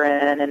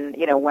children and,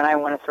 when I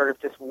want to sort of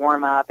just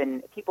warm up,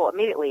 and people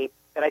immediately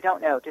that I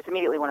don't know just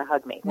immediately want to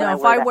hug me. No,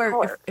 if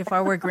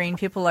I wear green,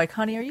 people are like,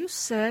 honey, are you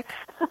sick?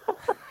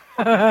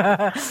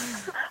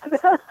 It's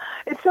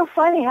so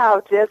funny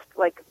how just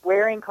like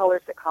wearing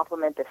colors that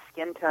complement the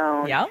skin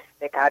tone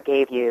that God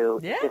gave you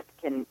just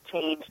can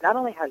change not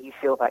only how you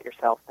feel about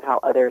yourself, but how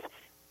others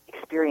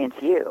experience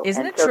you.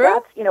 Isn't and it so true?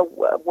 That's,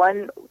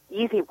 one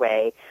easy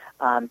way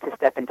to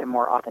step into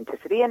more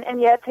authenticity. And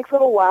it takes a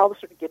little while to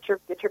sort of get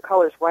your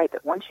colors right.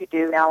 But once you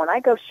do, now when I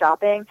go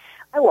shopping,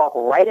 I walk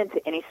right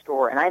into any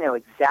store and I know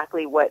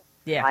exactly what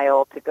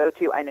aisle to go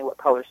to. I know what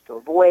colors to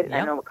avoid. And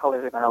I know what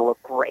colors are going to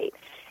look great.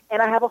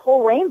 And I have a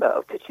whole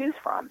rainbow to choose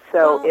from.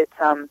 So it's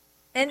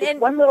just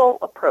one little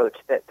approach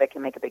that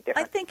can make a big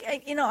difference. I think,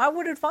 I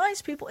would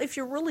advise people, if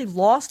you're really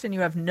lost and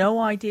you have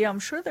no idea, I'm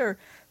sure there are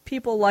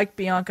people like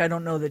Bianca, I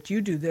don't know that you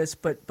do this,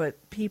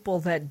 but people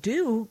that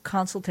do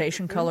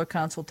consultation, color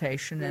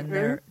consultation,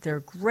 and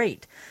they're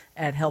great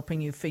at helping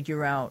you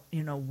figure out,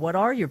 what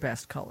are your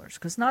best colors,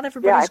 because not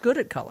everybody's good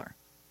at color.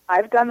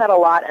 I've done that a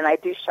lot, and I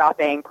do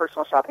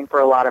personal shopping for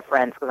a lot of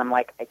friends, because I'm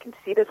like, I can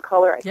see this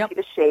color, I can see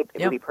the shape,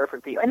 it would be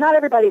perfect for you. And not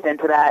everybody's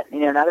into that.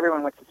 Not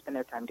everyone wants to spend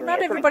their time doing it.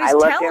 Not everybody's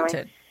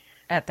talented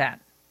at that.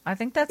 I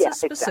think that's a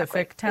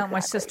specific talent. My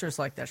sister's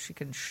like that.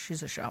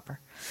 She's a shopper.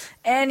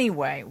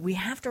 Anyway, we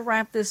have to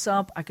wrap this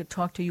up. I could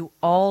talk to you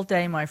all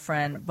day, my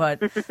friend,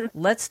 but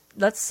let's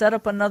set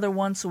up another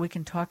one so we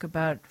can talk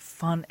about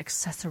fun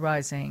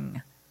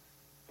accessorizing.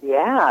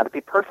 Yeah, it'd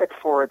be perfect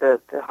for the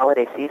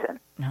holiday season.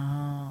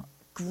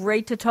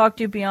 Great to talk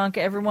to you,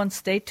 Bianca. Everyone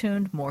stay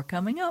tuned. More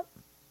coming up.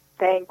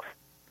 Thanks.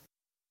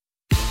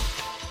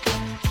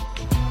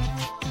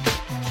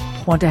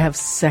 Want to have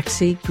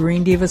sexy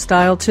green diva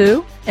style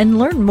too? And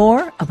learn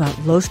more about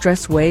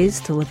low-stress ways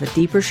to live a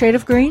deeper shade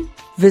of green?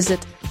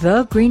 Visit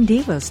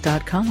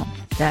thegreendivas.com.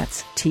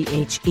 That's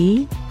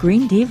THE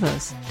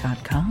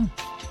greendivas.com.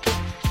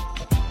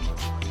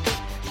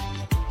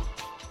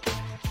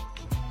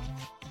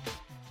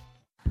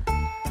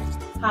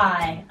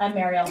 Hi, I'm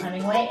Mariel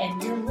Hemingway,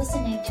 and you're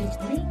listening to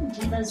Green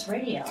Divas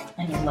Radio,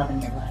 and you're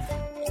loving your life.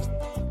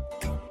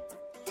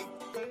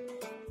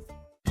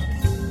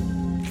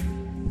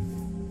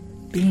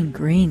 Being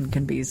green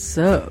can be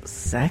so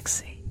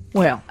sexy.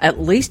 Well, at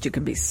least you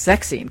can be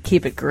sexy and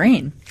keep it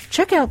green.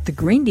 Check out the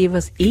Green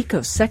Divas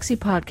Eco Sexy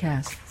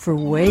podcast for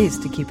ways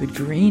to keep it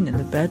green in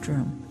the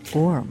bedroom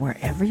or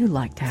wherever you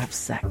like to have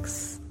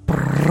sex.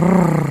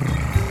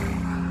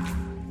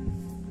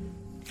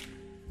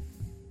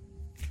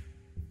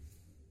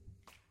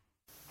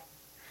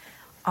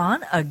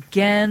 On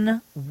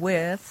again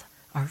with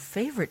our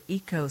favorite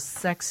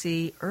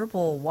eco-sexy,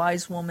 herbal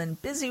wise woman,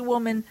 busy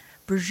woman,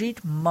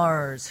 Brigitte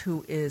Mars,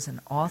 who is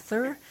an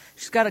author.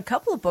 She's got a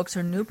couple of books.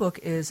 Her new book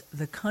is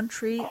The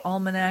Country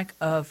Almanac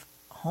of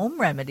Home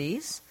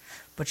Remedies,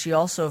 but she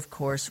also, of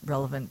course,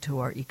 relevant to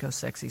our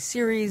eco-sexy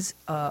series,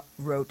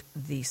 wrote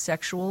The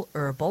Sexual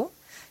Herbal.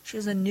 She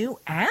has a new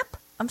app.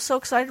 I'm so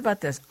excited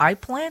about this.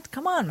 iPlant?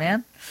 Come on,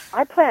 man.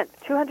 iPlant,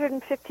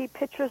 250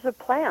 pictures of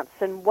plants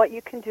and what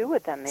you can do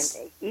with them and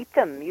eat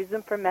them, use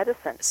them for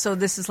medicine. So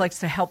this is like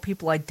to help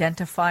people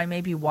identify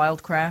maybe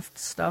wildcraft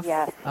stuff?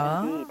 Yes,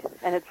 indeed.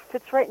 And it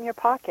fits right in your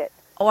pocket.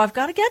 Oh, I've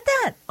got to get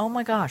that. Oh,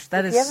 my gosh.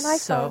 That is you have an iPhone?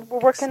 So We're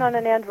working on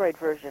an Android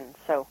version.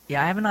 So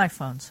yeah, I have an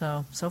iPhone,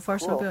 so far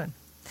cool. so good.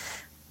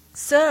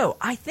 So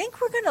I think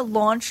we're going to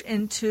launch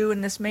into,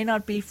 and this may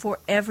not be for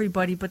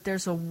everybody, but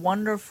there's a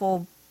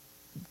wonderful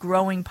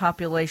growing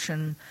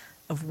population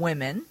of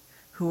women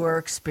who are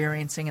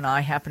experiencing, and I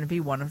happen to be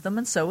one of them,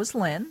 and so is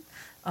Lynn.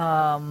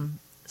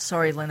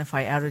 Sorry, Lynn, if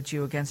I outed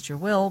you against your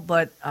will,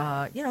 but,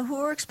 who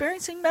are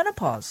experiencing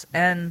menopause.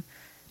 And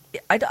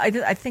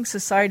I think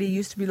society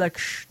used to be like,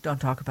 shh,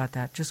 don't talk about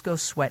that. Just go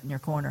sweat in your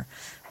corner.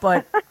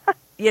 But,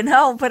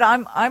 but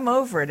I'm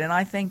over it, and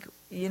I think,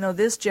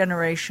 this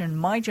generation,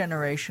 my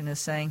generation,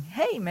 is saying,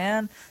 hey,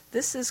 man,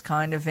 this is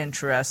kind of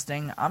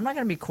interesting. I'm not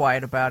going to be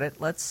quiet about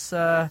it. Let's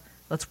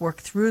work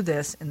through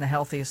this in the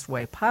healthiest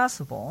way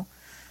possible.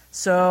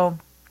 So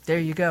there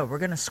you go. We're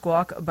going to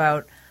squawk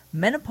about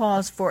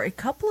menopause for a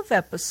couple of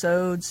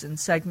episodes and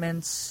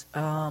segments,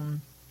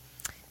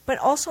 but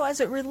also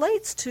as it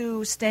relates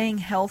to staying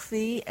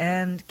healthy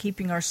and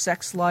keeping our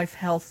sex life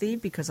healthy,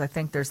 because I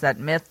think there's that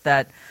myth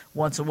that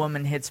once a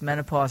woman hits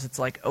menopause, it's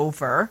like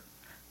over,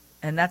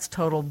 and that's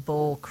total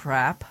bull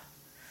crap.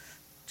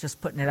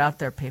 Just putting it out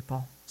there,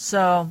 people.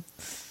 So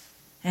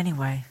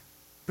anyway,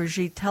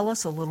 Brigitte, tell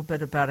us a little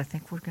bit about, I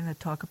think we're going to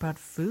talk about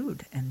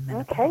food and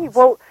menopause. Okay,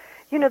 well,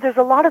 there's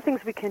a lot of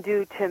things we can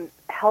do to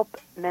help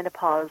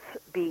menopause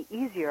be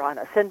easier on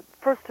us. And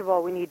first of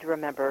all, we need to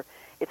remember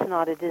it's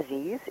not a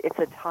disease. It's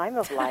a time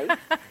of life.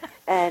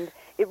 And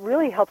it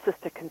really helps us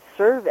to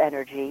conserve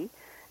energy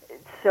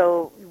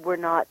so we're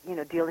not,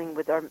 dealing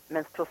with our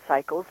menstrual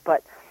cycles.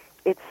 But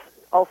it's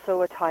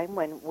also a time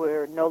when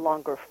we're no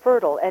longer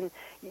fertile. And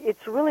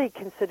it's really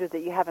considered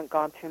that you haven't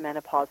gone through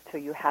menopause till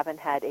you haven't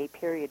had a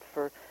period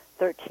for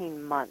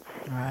 13 months.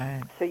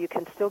 Right. So you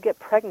can still get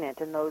pregnant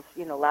in those,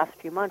 last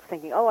few months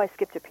thinking, oh, I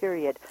skipped a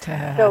period.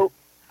 So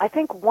I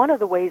think one of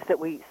the ways that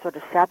we sort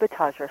of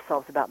sabotage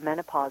ourselves about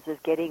menopause is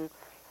getting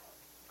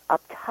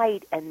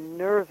uptight and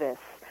nervous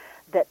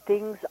that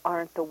things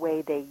aren't the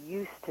way they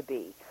used to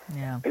be.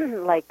 Yeah.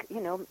 Like,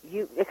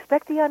 you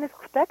expect the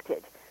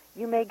unexpected.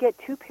 You may get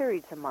 2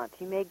 periods a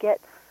month. You may get,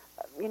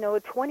 a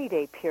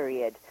 20-day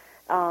period.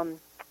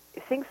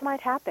 Things might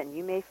happen.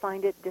 You may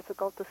find it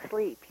difficult to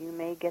sleep. You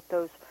may get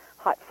those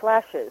hot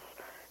flashes.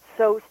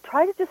 So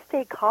try to just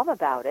stay calm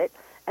about it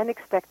and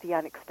expect the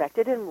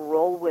unexpected and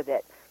roll with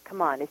it.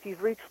 Come on, if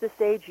you've reached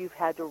this age, you've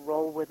had to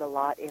roll with a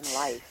lot in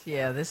life.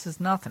 Yeah, this is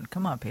nothing.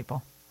 Come on,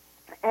 people.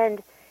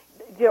 And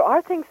there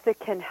are things that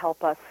can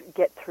help us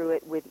get through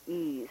it with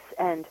ease.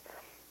 And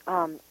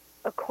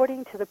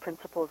according to the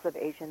principles of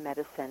Asian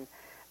medicine,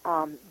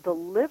 the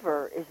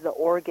liver is the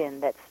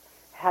organ that's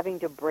having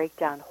to break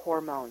down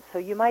hormones. So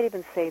you might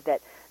even say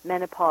that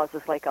menopause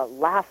is like a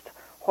last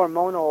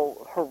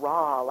hormonal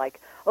hurrah, like,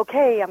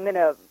 okay, I'm going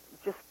to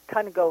just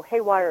kind of go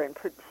haywire and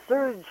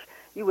surge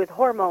you with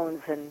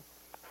hormones and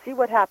see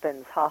what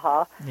happens,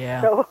 haha.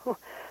 Yeah.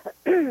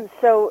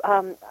 So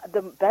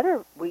the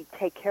better we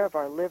take care of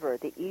our liver,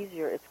 the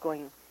easier it's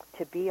going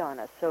to be on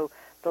us. So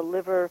the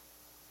liver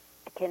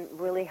can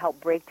really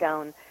help break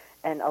down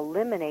and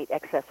eliminate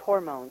excess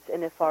hormones.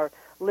 And if our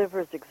liver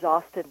is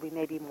exhausted, we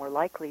may be more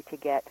likely to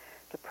get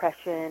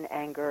depression,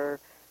 anger,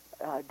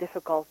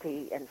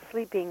 difficulty in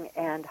sleeping,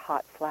 and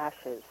hot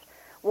flashes.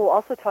 We'll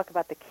also talk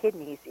about the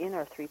kidneys in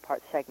our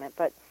 3-part segment,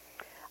 but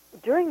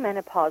during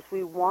menopause,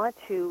 we want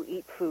to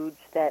eat foods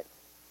that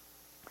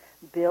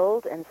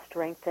build and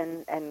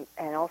strengthen and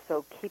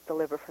also keep the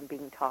liver from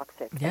being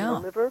toxic. Yeah. And the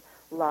liver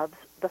loves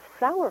the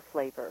sour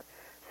flavor.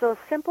 So a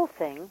simple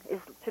thing is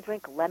to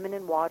drink lemon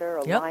and water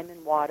or lime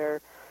and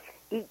water,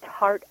 eat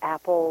tart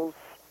apples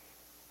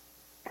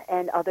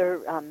and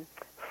other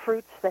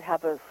fruits that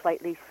have a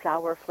slightly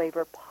sour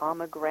flavor,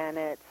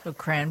 pomegranates. So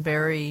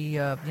cranberry,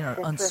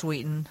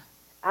 unsweetened.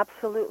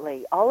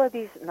 Absolutely. All of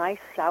these nice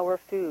sour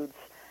foods.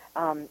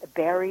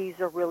 Berries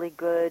are really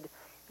good,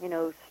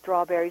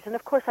 strawberries. And,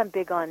 of course, I'm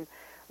big on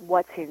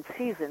what's in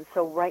season.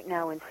 So right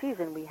now in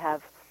season we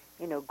have,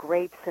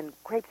 grapes, and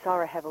grapes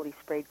are a heavily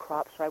sprayed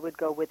crop, so I would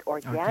go with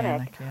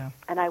organic yeah.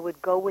 and I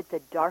would go with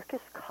the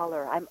darkest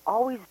color. I'm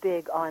always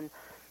big on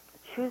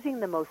choosing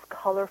the most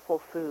colorful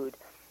food.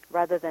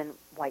 Rather than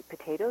white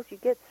potatoes, you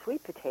get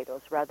sweet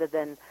potatoes. Rather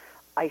than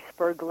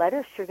iceberg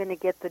lettuce, you're going to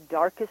get the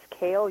darkest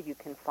kale you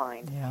can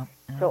find. Yeah.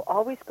 So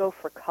always go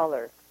for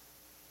color.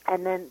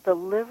 And then the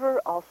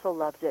liver also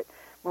loves it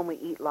when we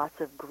eat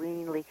lots of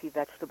green leafy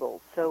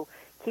vegetables. So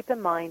keep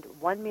in mind,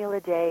 one meal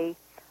a day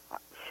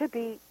should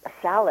be a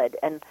salad.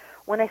 And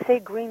when I say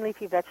green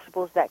leafy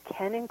vegetables, that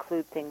can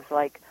include things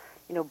like,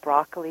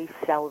 broccoli,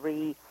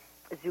 celery,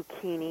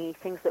 zucchini,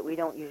 things that we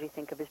don't usually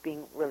think of as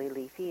being really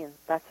leafy, and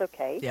that's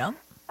okay. Yeah.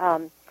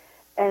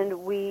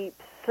 And we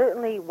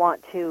certainly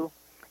want to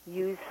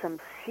use some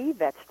sea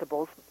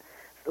vegetables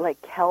like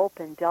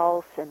kelp and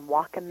dulse and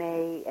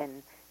wakame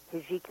and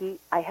hijiki.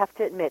 I have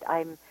to admit,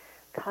 I'm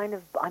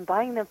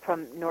buying them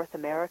from North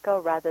America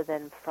rather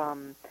than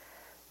from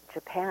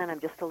Japan. I'm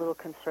just a little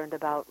concerned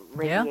about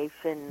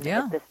radiation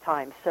at this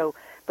time. So,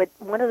 but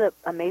one of the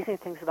amazing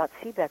things about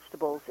sea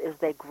vegetables is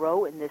they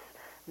grow in this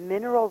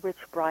mineral-rich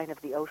brine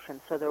of the ocean,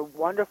 so they're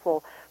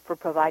wonderful for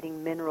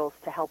providing minerals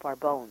to help our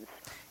bones.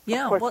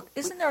 Yeah, of course, well,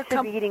 isn't there a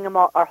company eating them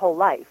our whole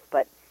life?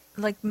 But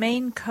like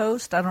Maine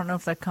Coast, I don't know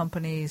if that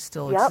company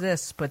still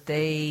exists, but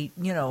they,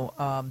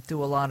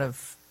 do a lot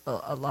of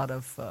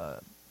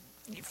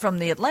from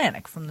the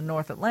Atlantic, from the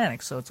North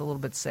Atlantic, so it's a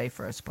little bit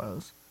safer, I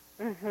suppose.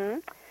 Mm-hmm.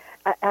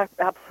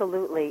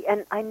 Absolutely,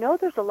 and I know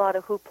there's a lot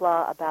of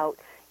hoopla about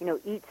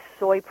eat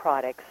soy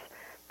products,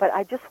 but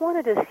I just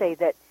wanted to say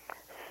that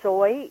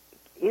soy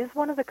is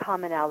one of the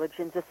common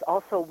allergens. It's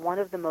also one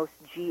of the most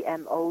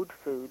GMO'd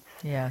foods.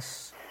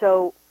 Yes.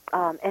 So,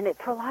 and it,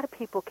 for a lot of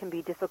people, can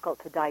be difficult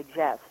to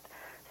digest.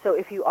 So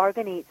if you are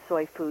going to eat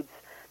soy foods,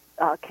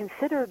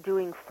 consider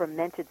doing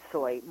fermented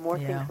soy, more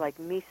things like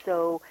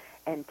miso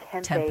and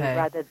tempeh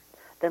rather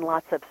than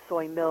lots of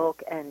soy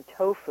milk and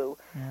tofu.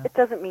 Yeah. It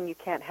doesn't mean you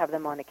can't have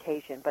them on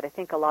occasion, but I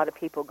think a lot of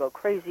people go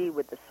crazy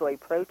with the soy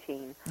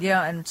protein.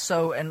 Yeah,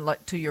 and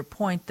like to your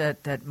point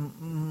that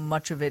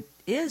much of it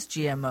is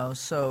GMO,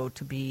 so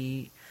to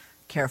be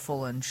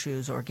careful and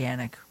choose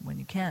organic when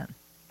you can.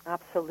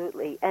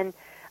 Absolutely. And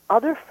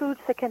other foods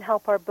that can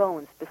help our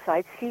bones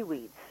besides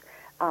seaweeds,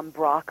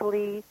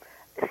 broccoli,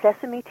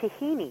 sesame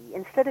tahini.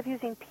 Instead of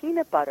using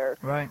peanut butter,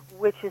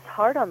 which is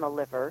hard on the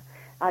liver,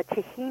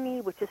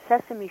 tahini, which is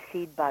sesame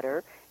seed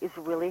butter, is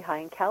really high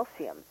in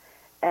calcium.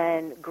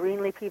 And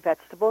green leafy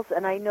vegetables,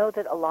 and I know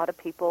that a lot of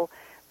people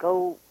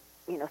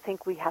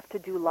think we have to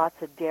do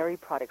lots of dairy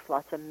products,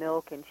 lots of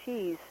milk and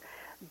cheese,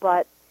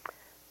 but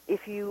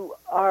if you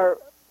are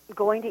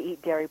going to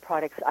eat dairy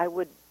products, I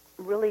would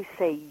really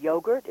say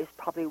yogurt is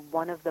probably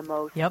one of the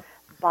most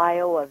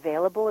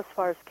bioavailable as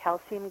far as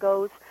calcium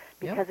goes,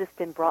 because it's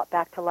been brought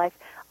back to life.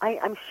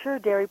 I'm sure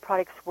dairy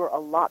products were a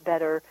lot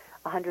better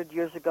 100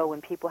 years ago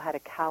when people had a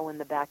cow in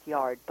the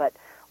backyard, but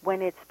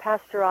when it's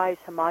pasteurized,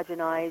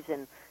 homogenized,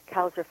 and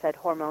cows are fed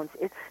hormones,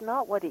 it's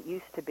not what it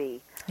used to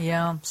be.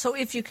 Yeah, so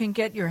if you can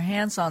get your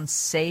hands on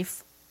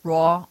safe,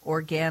 raw,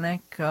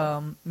 organic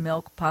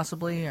milk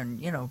possibly,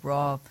 and,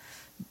 raw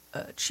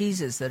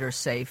cheeses that are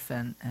safe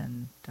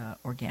and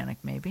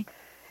organic maybe.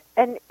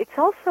 And it's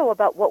also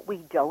about what we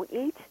don't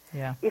eat.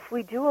 Yeah. If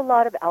we do a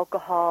lot of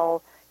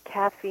alcohol,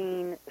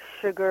 caffeine,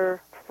 sugar,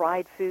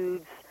 fried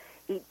foods,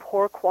 eat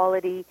poor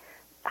quality,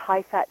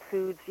 high-fat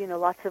foods,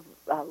 lots of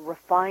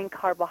refined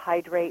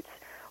carbohydrates,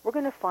 we're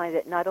going to find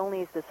that not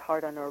only is this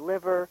hard on our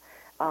liver,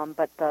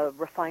 but the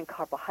refined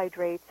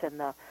carbohydrates and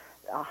the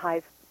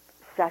high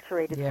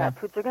saturated fat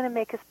foods are going to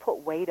make us put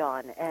weight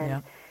on.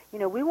 And,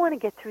 we want to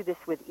get through this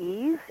with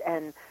ease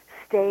and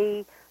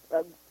stay,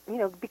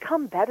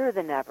 become better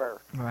than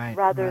ever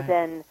rather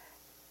than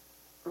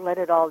let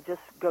it all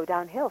just go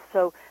downhill.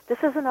 So this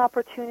is an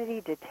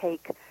opportunity to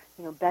take,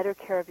 better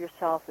care of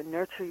yourself and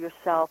nurture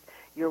yourself.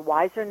 You're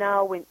wiser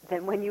now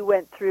than when you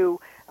went through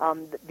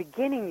the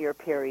beginning year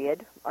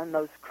period on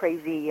those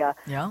crazy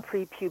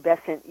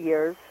prepubescent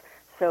years.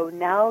 So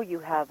now you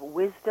have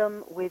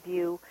wisdom with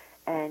you,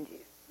 and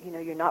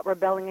you're not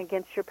rebelling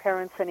against your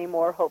parents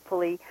anymore,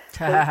 hopefully.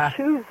 So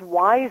choose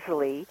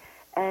wisely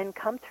and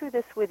come through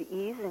this with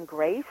ease and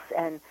grace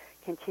and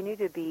continue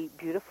to be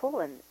beautiful,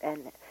 and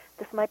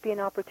this might be an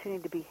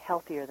opportunity to be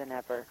healthier than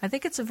ever. I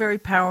think it's a very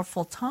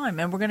powerful time,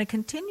 and we're going to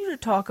continue to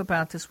talk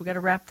about this. We've got to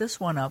wrap this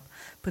one up,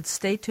 but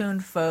stay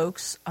tuned,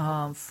 folks,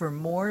 for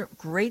more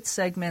great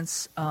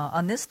segments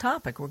on this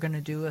topic. We're going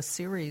to do a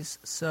series.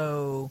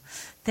 So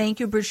thank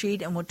you,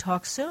 Brigitte, and we'll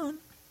talk soon.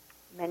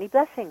 Many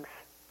blessings.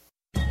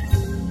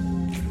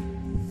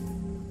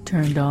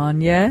 Turned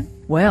on yet?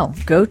 Well,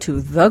 go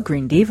to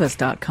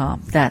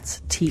thegreendivas.com. That's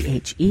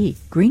THE,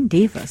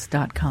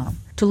 greendivas.com.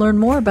 To learn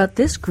more about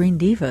this Green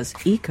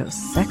Divas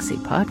Eco-Sexy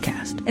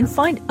podcast and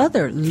find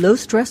other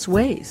low-stress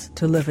ways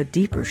to live a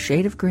deeper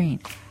shade of green.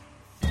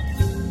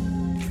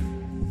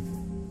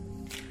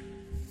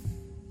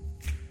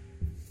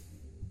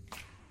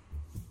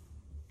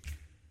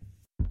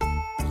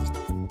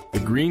 The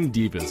Green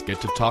Divas get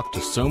to talk to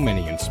so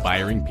many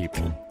inspiring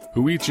people,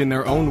 who each in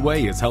their own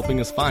way is helping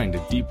us find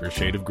a deeper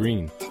shade of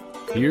green.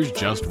 Here's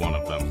just one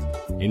of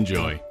them.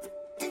 Enjoy.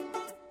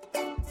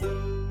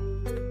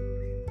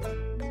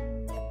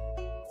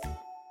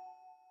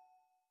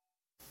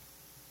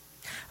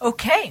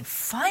 Okay,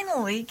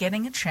 finally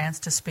getting a chance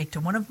to speak to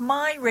one of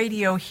my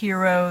radio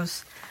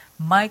heroes,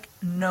 Mike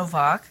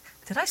Nowak.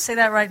 Did I say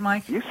that right,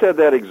 Mike? You said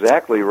that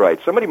exactly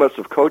right. Somebody must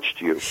have coached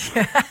you.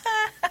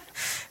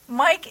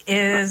 Mike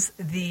is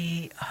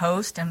the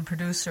host and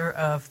producer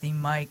of the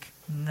Mike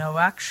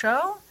Nowak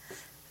Show.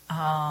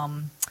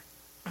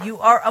 You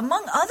are,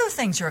 among other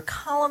things, you're a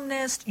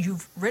columnist.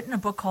 You've written a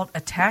book called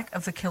Attack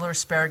of the Killer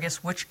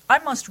Asparagus, which I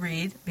must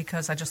read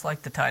because I just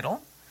like the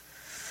title.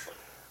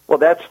 Well,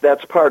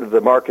 that's part of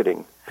the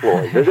marketing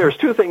ploy. There's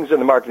two things in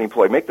the marketing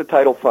ploy. Make the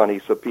title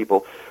funny so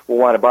people will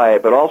want to buy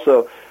it, but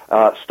also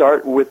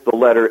start with the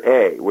letter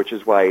A, which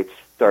is why it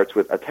starts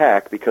with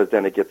Attack, because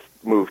then it gets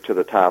moved to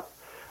the top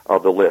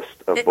of the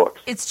list of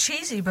books. It's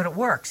cheesy, but it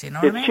works, you know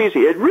what I mean? It's cheesy.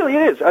 It really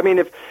is. I mean,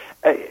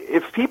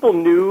 if people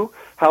knew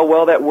how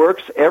well that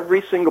works,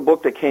 every single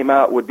book that came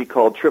out would be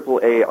called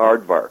AAA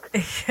Aardvark.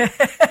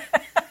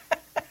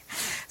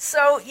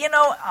 So,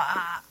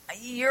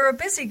 you're a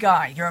busy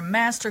guy. You're a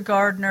master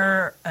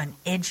gardener, an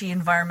edgy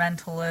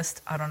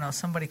environmentalist. I don't know,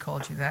 somebody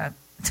called you that.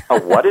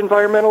 A what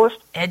environmentalist?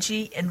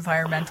 Edgy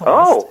environmentalist.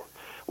 Oh,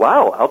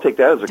 wow! I'll take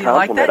that as a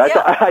compliment. Like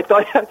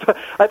that?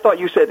 I thought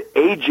you said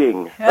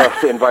aging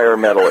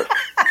environmentalist.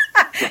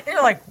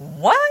 You're like,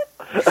 what?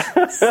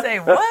 Say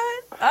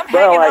what? I'm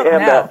hanging well, I up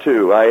am now. that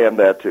too.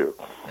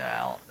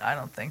 Well, I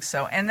don't think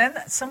so. And then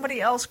somebody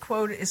else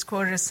is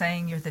quoted as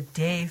saying you're the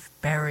Dave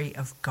Barry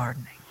of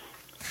gardening.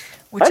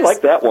 I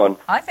like that one.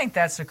 I think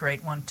that's a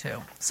great one,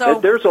 too. So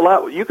there's a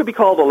lot. You could be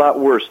called a lot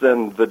worse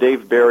than the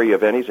Dave Barry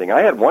of anything.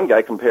 I had one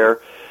guy compare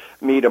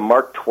me to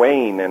Mark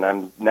Twain, and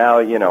I'm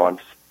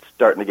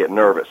starting to get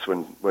nervous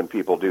when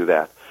people do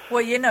that.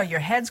 Well, your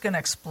head's going to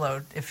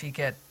explode if you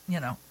get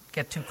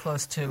too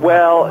close to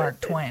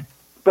Mark Twain.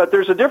 But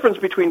there's a difference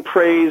between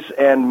praise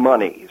and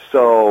money.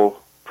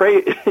 So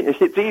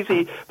it's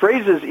easy.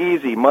 Praise is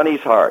easy. Money's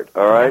hard.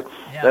 All right,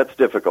 yeah. That's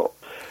difficult.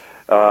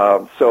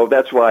 So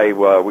that's why,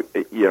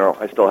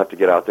 I still have to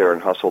get out there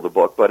and hustle the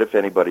book. But if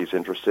anybody's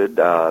interested,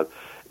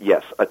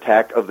 yes,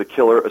 Attack of the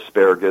Killer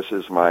Asparagus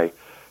is my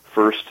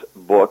first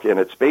book, and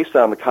it's based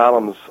on the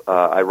columns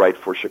I write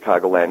for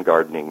Chicagoland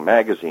Gardening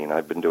magazine.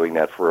 I've been doing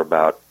that for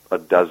about a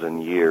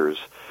dozen years.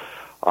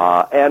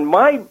 And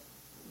my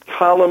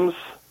columns,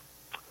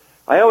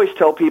 I always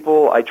tell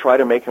people I try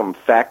to make them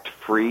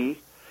fact-free.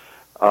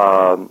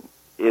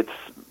 It's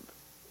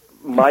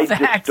my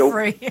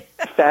fact-free.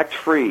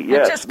 Fact-free,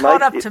 yes. It just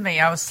caught up to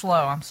me. I was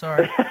slow. I'm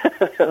sorry.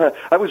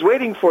 I was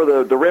waiting for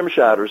the rim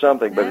shot or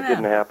something, but it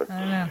didn't happen.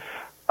 I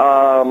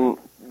know.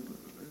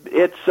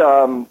 It's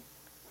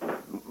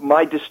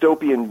my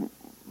dystopian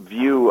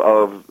view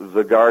of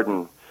the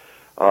garden,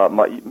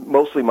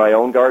 mostly my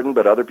own garden,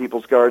 but other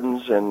people's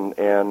gardens,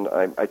 and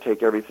I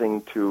take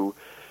everything to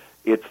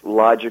its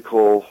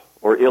logical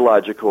or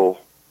illogical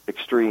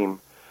extreme.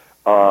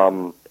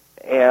 And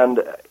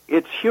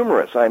it's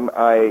humorous.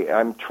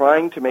 I'm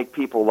trying to make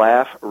people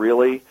laugh,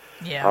 really.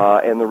 Yeah.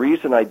 And the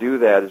reason I do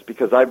that is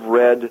because I've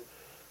read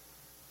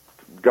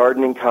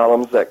gardening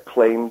columns that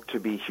claim to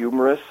be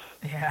humorous.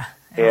 Yeah.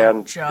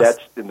 And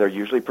they're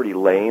usually pretty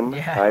lame.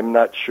 Yeah. I'm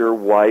not sure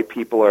why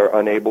people are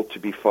unable to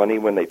be funny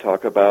when they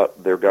talk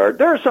about their garden.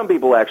 There are some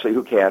people actually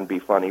who can be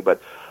funny,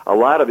 but a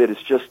lot of it is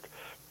just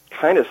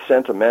kind of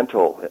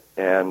sentimental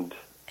and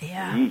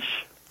yeesh.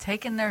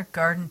 Taking their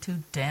garden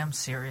too damn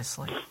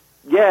seriously.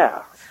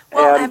 Yeah.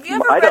 Well, and have you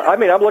ever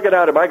I'm looking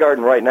out at my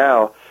garden right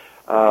now,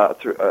 out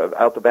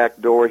the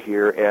back door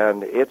here,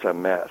 and it's a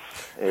mess.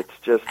 It's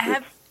just...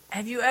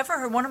 Have you ever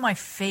heard one of my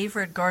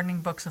favorite gardening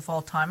books of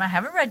all time? I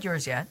haven't read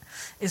yours yet.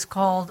 Is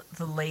called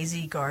The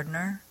Lazy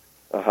Gardener.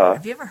 Uh-huh.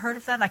 Have you ever heard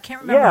of that? I can't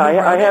remember.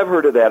 Yeah, I have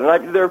heard of that,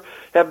 and there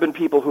have been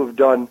people who've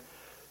done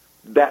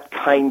that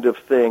kind of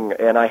thing,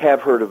 and I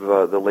have heard of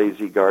The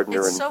Lazy Gardener.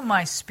 It's so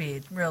my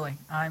speed, really.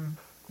 I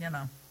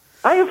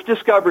have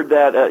discovered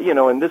that,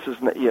 and this is,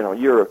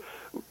 you're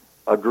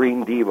a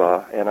green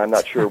diva, and I'm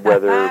not sure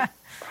whether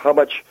how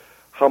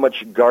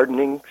much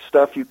gardening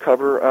stuff you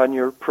cover on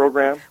your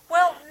program.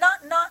 Well,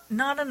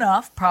 not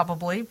enough,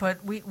 probably,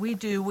 but we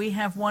do. We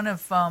have one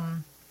of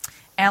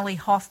Allie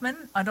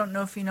Hoffman. I don't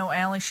know if you know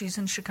Allie. She's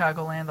in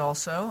Chicagoland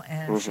also,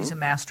 and she's a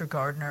master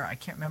gardener. I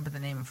can't remember the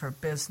name of her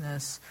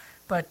business,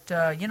 but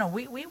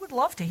we would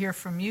love to hear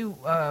from you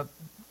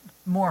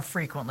more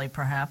frequently,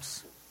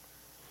 perhaps.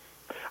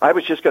 I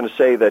was just going to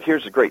say that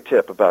here's a great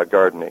tip about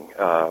gardening,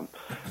 and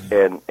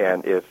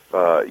if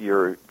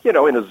you're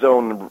in a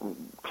zone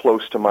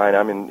close to mine,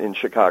 I'm in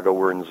Chicago.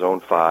 We're in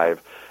Zone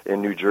 5.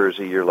 In New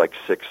Jersey, you're like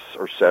 6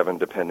 or 7,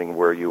 depending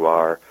where you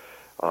are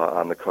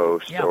on the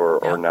coast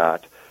or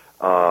not.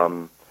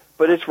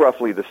 But it's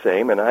roughly the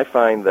same, and I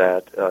find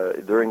that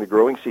during the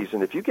growing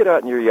season, if you get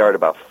out in your yard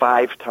about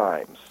 5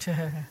 times,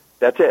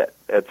 that's it.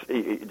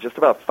 It's just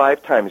about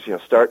 5 times.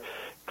 Start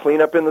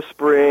clean up in the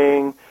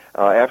spring.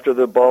 After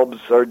the bulbs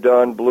are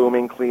done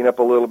blooming, clean up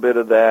a little bit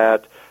of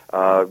that.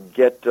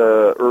 Get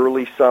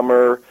early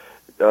summer,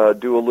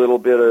 do a little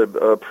bit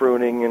of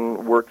pruning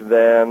and work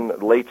then,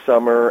 late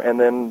summer, and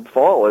then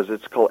fall as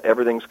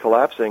everything's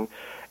collapsing.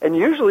 And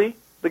usually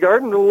the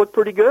garden will look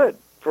pretty good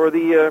for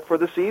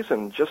the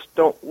season. Just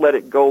don't let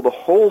it go the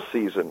whole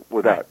season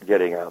without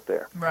getting out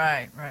there.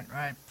 Right.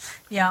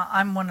 Yeah,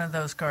 I'm one of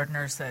those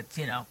gardeners that,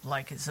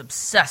 like is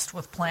obsessed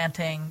with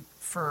planting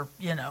for,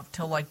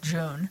 till like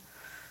June.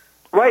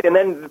 Right, and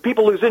then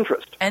people lose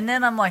interest. And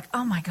then I'm like,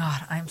 oh my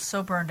God, I'm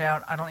so burned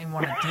out, I don't even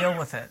want to deal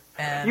with it.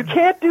 And you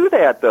can't do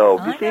that, though.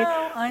 I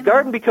know.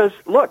 Garden, because,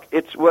 look,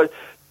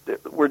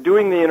 we're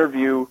doing the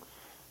interview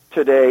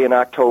today in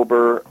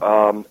October.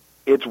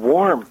 It's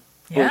warm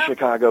in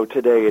Chicago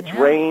today. It's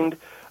rained.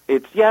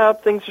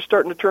 Things are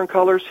starting to turn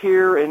colors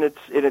here, and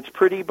it's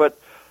pretty, but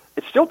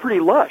it's still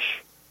pretty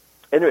lush.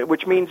 And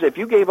which means if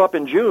you gave up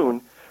in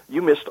June,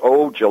 you missed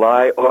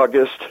July,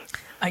 August.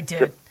 I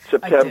did.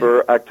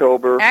 September,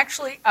 October.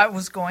 Actually, I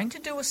was going to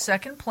do a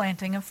second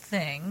planting of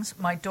things.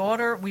 My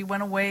daughter, we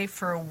went away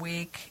for a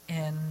week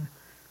in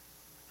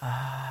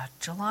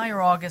July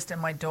or August,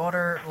 and my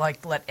daughter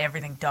let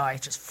everything die.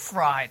 It just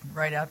fried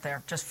right out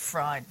there, just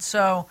fried.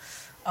 So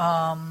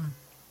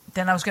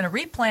then I was going to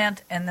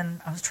replant, and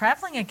then I was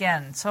traveling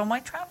again. So my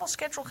travel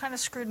schedule kind of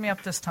screwed me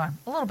up this time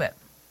a little bit.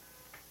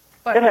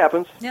 But it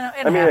happens. It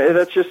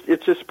happens.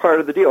 It's just part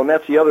of the deal, and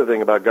that's the other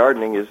thing about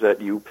gardening is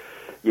that you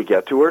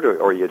get to it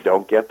or you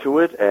don't get to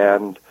it,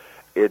 and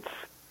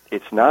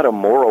it's not a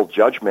moral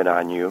judgment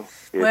on you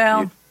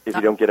if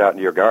you don't get out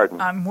into your garden.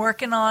 I'm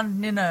working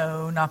on,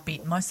 not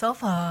beating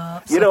myself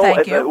up. So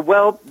thank you.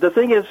 Well, the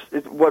thing is,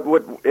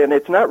 and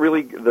it's not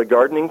really the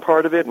gardening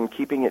part of it and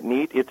keeping it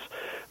neat. It's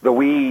the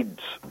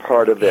weeds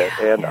part of it.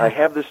 And I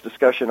have this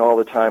discussion all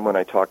the time when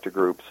I talk to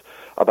groups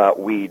about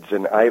weeds.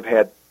 And I've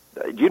had.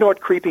 Do you know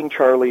what creeping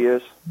Charlie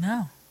is?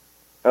 No.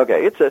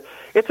 Okay, it's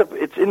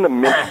in the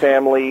mint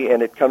family,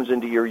 and it comes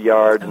into your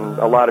yard, and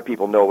a lot of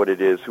people know what it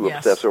is who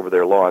obsess over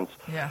their lawns.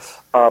 Yes.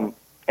 And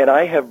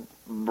I have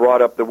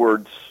brought up the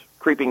words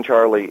creeping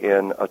Charlie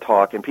in a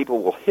talk, and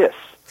people will hiss.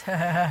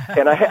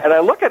 and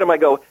I look at them, I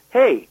go,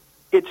 hey,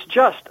 it's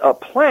just a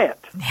plant.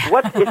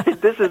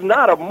 This is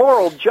not a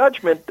moral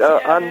judgment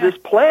on this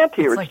plant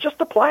here. It's just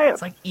a plant.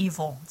 It's like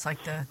evil. It's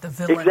like the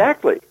villain.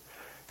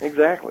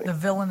 Exactly. The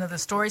villain of the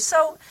story.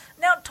 So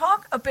now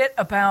talk a bit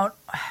about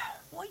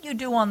what you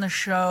do on the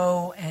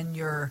show and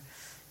your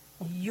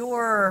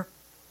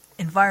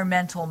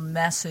environmental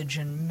message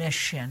and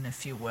mission,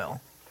 if you will.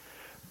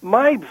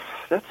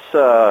 That's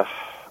a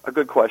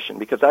good question,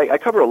 because I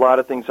cover a lot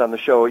of things on the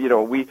show.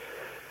 We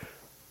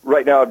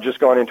right now have just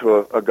gone into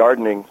a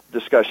gardening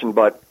discussion,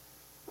 but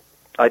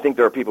I think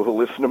there are people who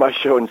listen to my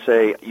show and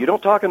say, you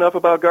don't talk enough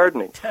about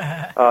gardening,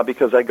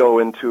 because I go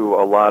into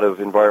a lot of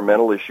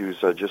environmental issues.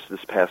 Just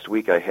this past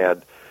week I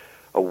had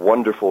a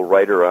wonderful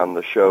writer on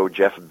the show,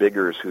 Jeff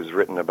Biggers, who's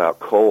written about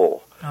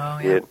coal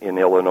in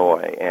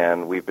Illinois,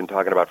 and we've been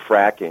talking about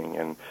fracking,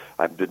 and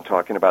I've been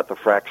talking about the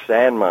frack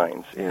sand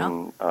mines.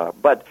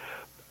 But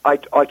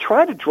I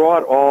try to draw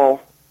it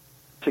all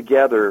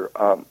together.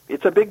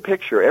 It's a big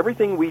picture.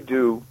 Everything we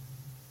do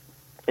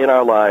in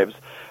our lives,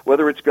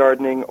 whether it's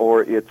gardening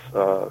or it's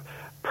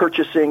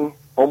purchasing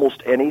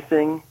almost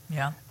anything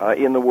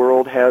in the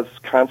world, has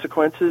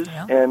consequences,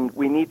 and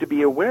we need to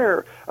be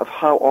aware of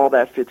how all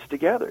that fits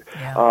together.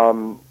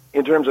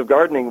 In terms of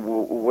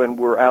gardening, when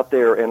we're out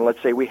there and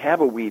let's say we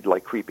have a weed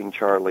like creeping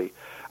Charlie,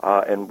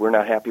 and we're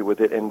not happy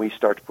with it, and we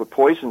start to put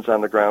poisons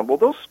on the ground, well,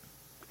 those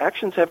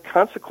actions have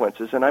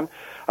consequences, and I'm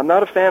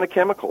not a fan of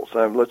chemicals.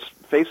 Let's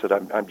face it,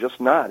 I'm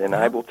just not, and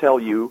I will tell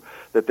you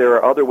that there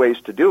are other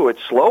ways to do it,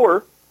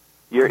 slower.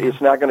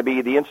 It's not going to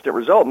be the instant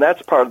result, and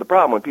that's part of the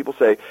problem. When people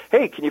say,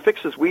 hey, can you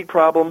fix this weed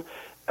problem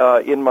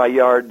in my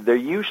yard, they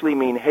usually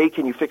mean, hey,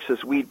 can you fix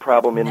this weed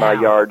problem in my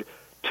yard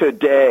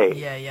today?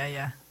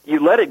 Yeah. You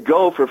let it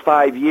go for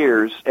 5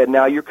 years, and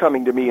now you're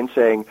coming to me and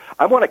saying,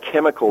 I want a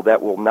chemical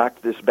that will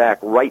knock this back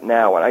right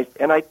now.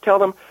 And I tell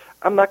them,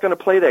 I'm not going to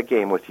play that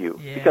game with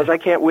you because I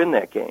can't win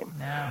that game.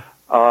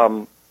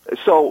 No.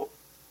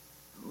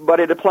 But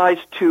it applies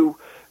to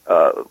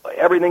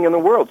everything in the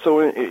world.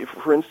 So,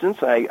 for instance,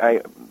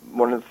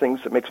 one of the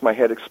things that makes my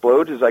head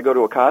explode is I go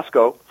to a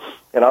Costco,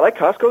 and I like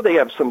Costco. They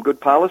have some good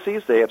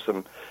policies. They have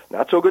some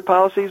not so good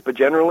policies, but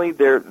generally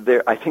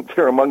I think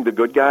they're among the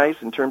good guys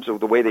in terms of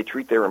the way they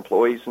treat their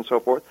employees and so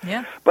forth.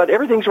 Yeah. But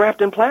everything's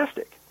wrapped in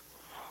plastic.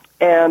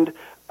 And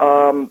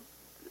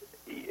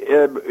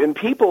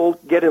people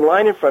get in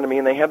line in front of me,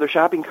 and they have their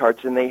shopping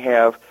carts, and they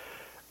have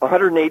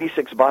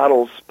 186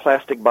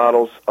 plastic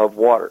bottles of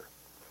water.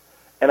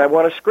 And I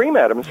want to scream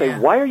at them and say,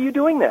 why are you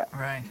doing that?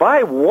 Right.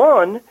 Buy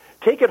one,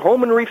 take it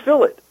home and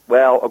refill it.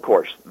 Well, of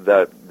course,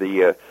 the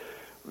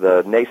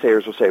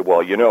naysayers will say,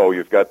 well,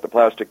 you've got the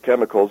plastic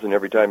chemicals, and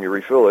every time you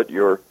refill it,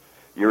 you're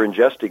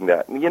ingesting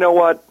that. And you know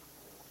what?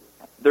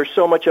 There's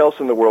so much else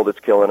in the world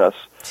that's killing us.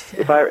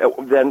 If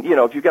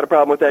you've got a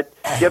problem with that,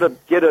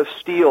 get a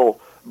steel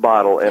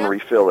bottle and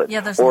refill it.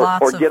 Yeah, there's or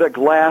lots get a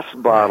glass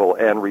bottle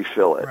and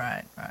refill it.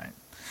 Right.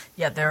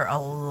 Yeah, there are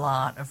a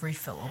lot of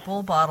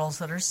refillable bottles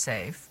that are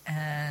safe,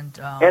 and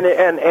one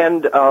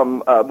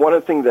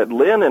of the things that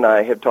Lynn and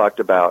I had talked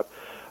about,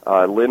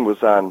 Lynn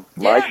was on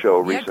my show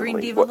recently. Yeah, Green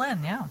Diva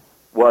Lynn, yeah.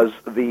 Was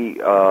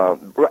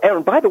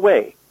and by the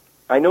way,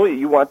 I know that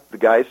you want the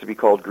guys to be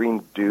called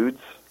Green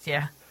Dudes.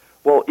 Yeah.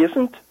 Well,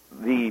 isn't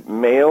the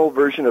male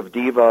version of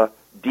Diva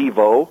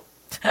Devo?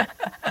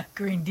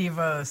 Green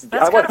Divos.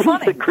 That's I want to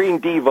funny. be the Green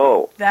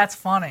Devo. That's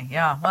funny,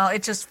 yeah. Well,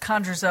 it just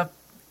conjures up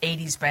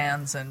 80s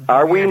bands and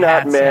Are we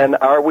not hats, men? Yeah.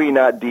 Are we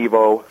not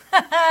Devo?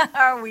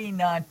 Are we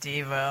not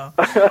Devo?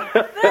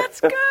 That's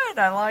good.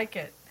 I like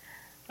it.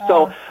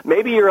 So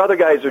maybe your other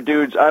guys are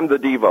dudes. I'm the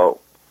Devo.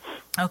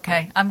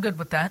 Okay, I'm good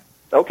with that.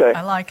 Okay.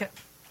 I like it.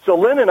 So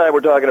Lynn and I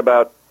were talking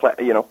about,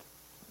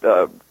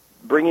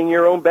 bringing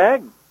your own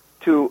bag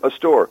to a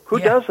store. Who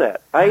does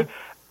that? Yeah.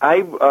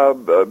 I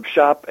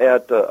shop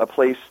at a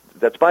place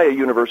that's by a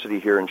university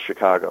here in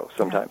Chicago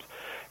sometimes.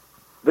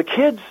 The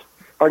kids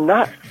are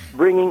not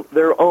bringing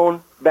their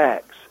own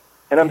bags.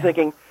 And I'm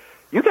thinking,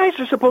 you guys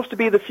are supposed to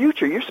be the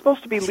future. You're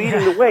supposed to be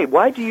leading the way.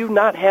 Why do you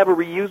not have a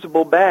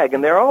reusable bag?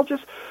 And they're all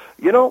just,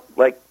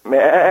 like,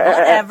 meh,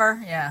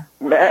 whatever, yeah.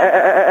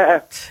 Meh,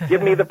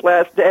 give me the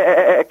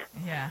plastic.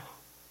 Yeah.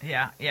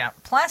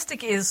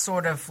 Plastic is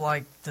sort of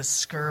like the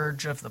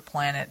scourge of the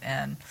planet,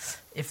 and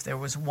if there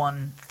was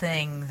one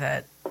thing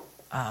that,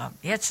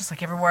 it's just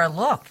like everywhere I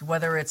look,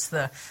 whether it's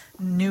the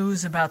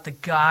news about the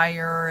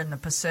gyre in the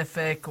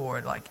Pacific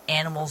or like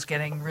animals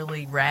getting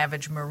really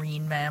ravaged,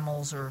 marine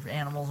mammals or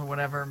animals or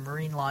whatever,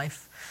 marine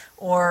life,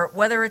 or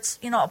whether it's,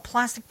 a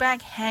plastic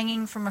bag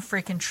hanging from a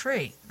freaking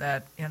tree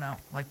that,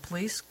 like,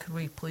 please, could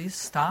we please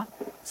stop?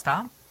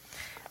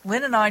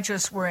 Lynn and I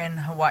just were in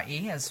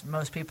Hawaii, as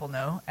most people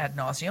know, ad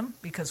nauseum,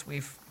 because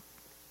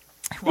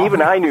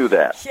even I knew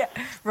that. Yeah,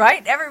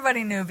 right?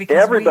 Everybody knew because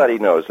everybody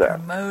knows that.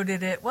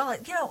 Promoted it. Well,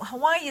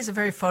 Hawaii is a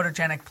very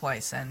photogenic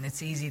place, and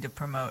it's easy to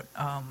promote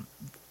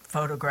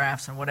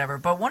photographs and whatever.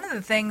 But one of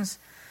the things,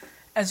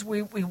 as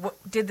we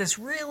did this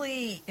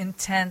really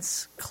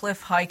intense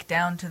cliff hike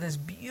down to this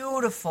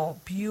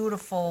beautiful,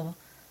 beautiful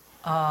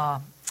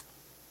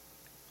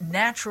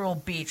natural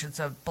beach. It's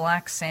a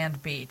black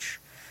sand beach.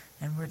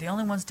 And we're the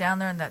only ones down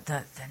there, and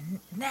the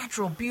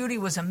natural beauty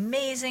was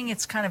amazing.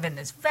 It's kind of in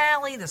this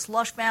valley, this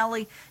lush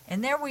valley,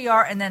 and there we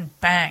are, and then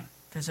bang,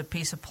 there's a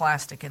piece of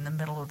plastic in the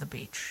middle of the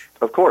beach.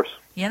 Of course.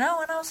 And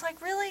I was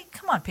like, really?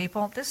 Come on,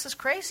 people. This is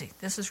crazy.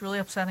 This is really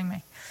upsetting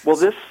me. Well,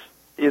 this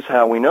is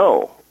how we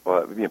know.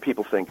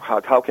 People think,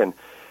 how can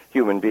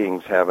human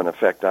beings have an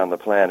effect on the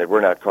planet?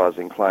 We're not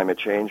causing climate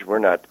change. We're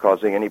not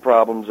causing any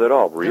problems at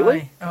all.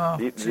 Really? Oh,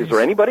 is there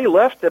anybody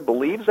left that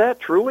believes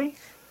that, truly?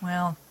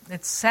 Well,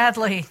 it's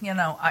sadly,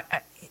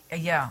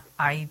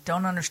 I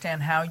don't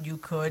understand how you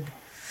could.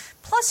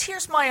 Plus,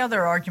 here's my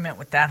other argument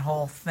with that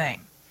whole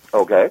thing.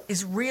 Okay.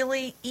 Is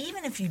really,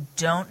 even if you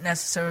don't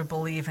necessarily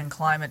believe in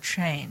climate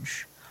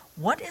change,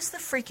 what is the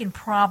freaking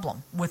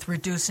problem with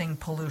reducing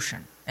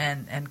pollution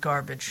and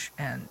garbage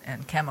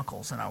and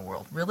chemicals in our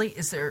world? Really?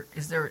 Is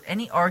there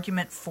any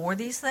argument for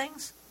these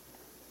things?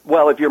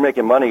 Well, if you're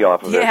making money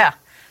off of it,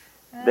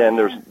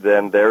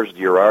 then there's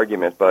your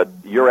argument. But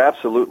you're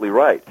absolutely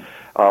right.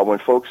 When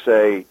folks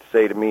say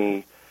to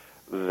me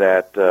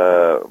that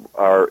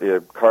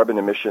our carbon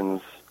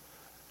emissions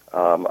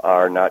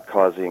are not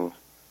causing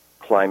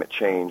climate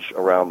change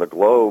around the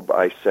globe,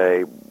 I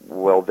say,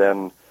 well,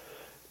 then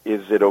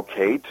is it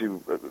okay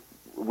to...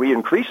 we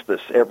increase this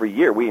every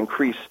year. We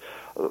increase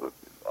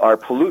our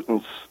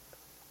pollutants.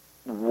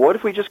 What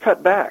if we just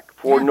cut back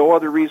for no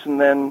other reason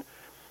than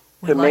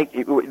to make...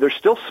 there's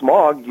still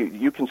smog.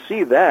 You can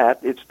see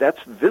that.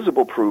 That's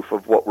visible proof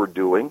of what we're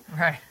doing.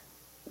 Right.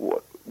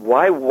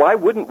 Why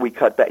wouldn't we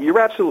cut back? You're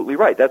absolutely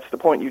right. That's the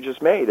point you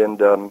just made,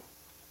 and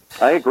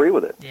I agree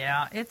with it.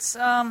 Yeah, it's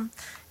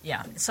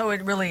so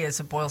it really is.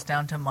 It boils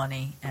down to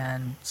money,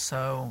 and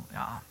so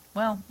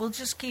we'll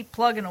just keep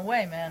plugging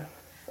away, man.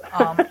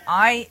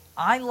 I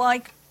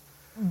like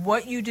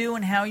what you do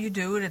and how you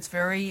do it. It's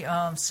very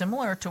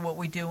similar to what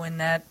we do in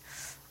that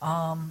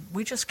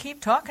we just keep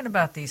talking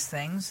about these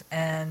things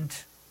and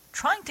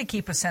trying to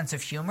keep a sense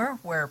of humor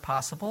where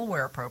possible,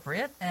 where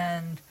appropriate,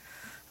 and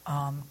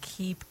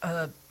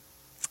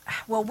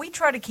we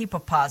try to keep a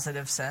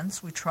positive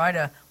sense. We try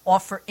to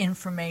offer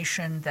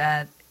information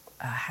that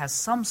has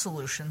some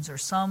solutions or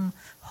some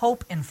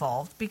hope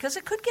involved, because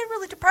it could get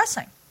really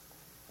depressing.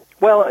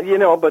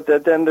 Well, but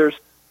then there's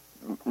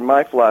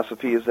my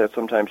philosophy is that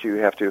sometimes you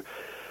have to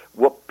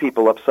whoop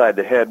people upside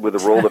the head with a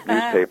rolled up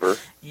newspaper.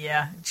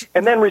 Yeah.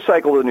 And then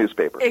recycle the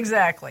newspaper.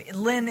 Exactly.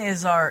 Lynn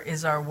is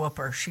our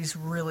whooper. She's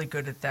really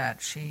good at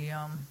that. She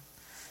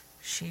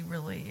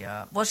really,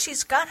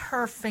 she's got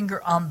her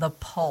finger on the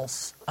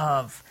pulse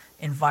of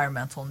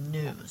environmental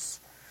news.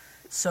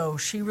 So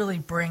she really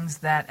brings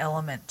that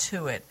element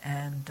to it,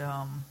 and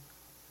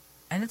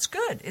it's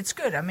good. It's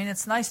good. I mean,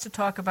 it's nice to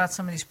talk about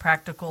some of these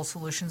practical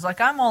solutions.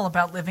 Like, I'm all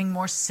about living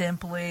more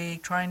simply,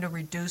 trying to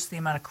reduce the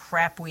amount of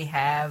crap we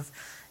have,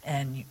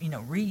 and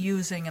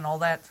reusing and all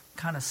that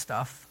kind of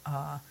stuff.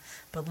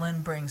 But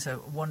Lynn brings a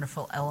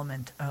wonderful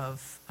element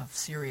of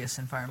serious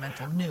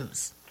environmental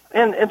news.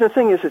 And the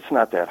thing is, it's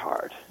not that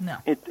hard. No,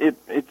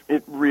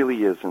 it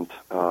really isn't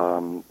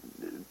to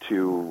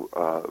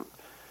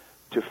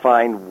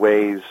find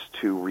ways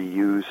to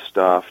reuse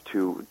stuff,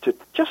 to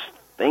just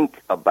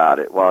think about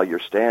it while you're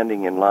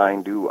standing in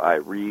line. Do I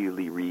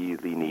really,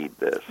 really need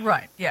this?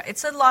 Right. Yeah,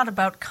 it's a lot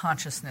about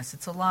consciousness.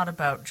 It's a lot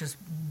about just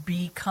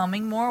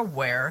becoming more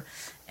aware,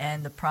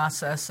 and the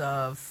process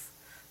of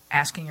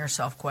asking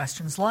yourself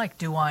questions like,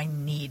 do I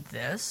need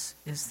this?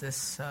 Is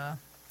this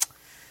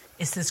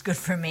good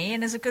for me,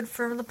 and is it good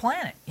for the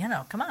planet?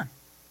 Come on.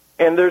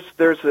 And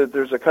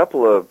there's a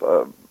couple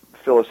of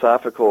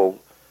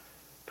philosophical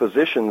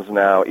positions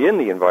now in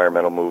the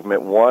environmental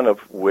movement, one of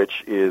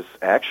which is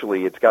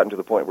actually, it's gotten to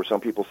the point where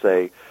some people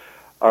say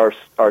our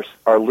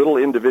little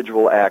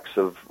individual acts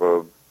of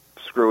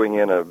screwing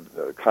in a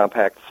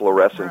compact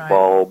fluorescent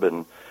bulb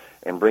and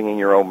bringing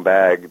your own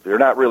bag, they're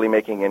not really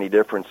making any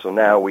difference, so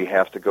now we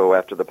have to go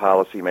after the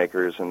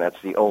policymakers, and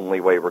that's the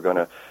only way we're going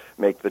to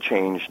make the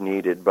change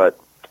needed. But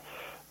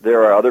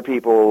there are other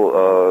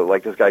people,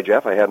 like this guy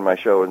Jeff I had on my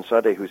show on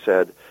Sunday, who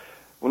said,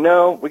 well,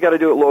 no, we got to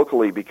do it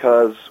locally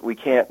because we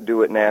can't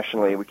do it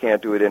nationally. We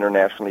can't do it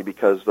internationally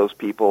because those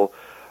people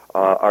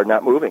are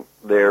not moving.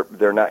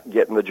 They're not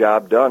getting the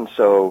job done.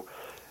 So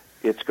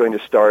it's going to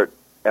start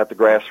at the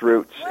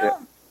grassroots.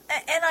 Well,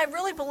 and I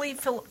really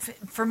believe,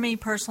 for me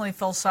personally,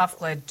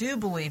 philosophically, I do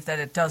believe that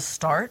it does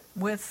start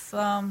with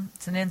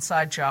it's an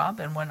inside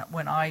job. And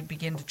when I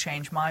begin to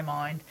change my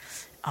mind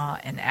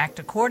and act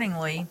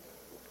accordingly,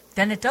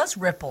 then it does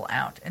ripple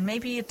out, and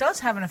maybe it does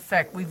have an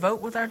effect. We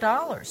vote with our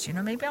dollars.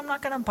 Maybe I'm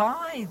not going to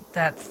buy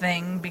that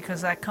thing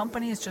because that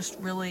company is just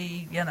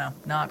really,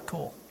 not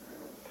cool.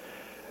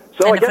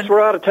 So I guess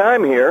we're out of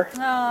time here.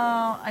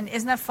 Oh, and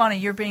isn't that funny?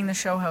 You're being the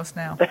show host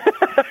now.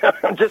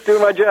 I'm just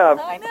doing my job.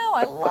 I know.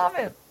 I love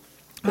it.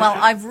 Well,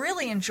 I've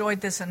really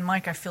enjoyed this, and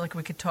Mike, I feel like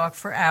we could talk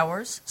for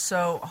hours.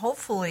 So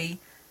hopefully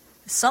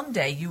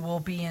someday you will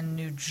be in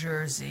New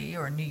Jersey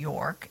or New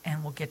York,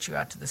 and we'll get you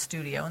out to the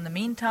studio. In the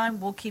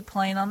meantime, we'll keep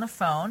playing on the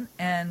phone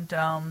and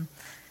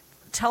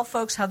tell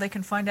folks how they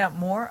can find out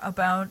more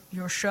about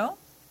your show.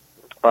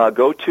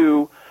 Go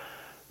to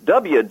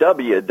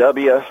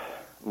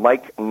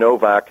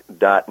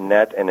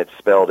www.mikeNowak.net, and it's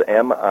spelled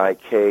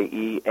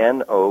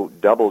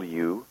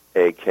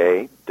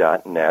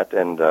MikeNowak.net,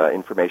 and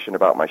information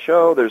about my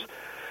show. There's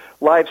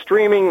live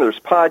streaming, there's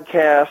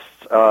podcasts,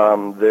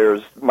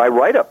 there's my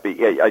write-up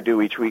I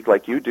do each week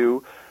like you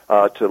do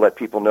to let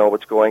people know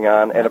what's going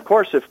on. And, of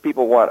course, if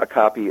people want a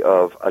copy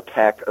of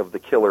Attack of the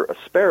Killer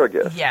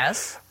Asparagus,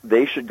 yes,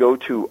 they should go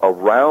to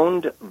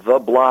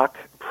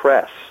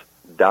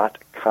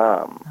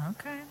AroundTheBlockPress.com.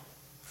 Okay.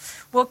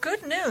 Well,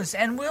 good news,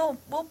 and we'll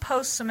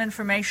post some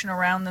information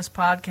around this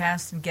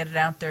podcast and get it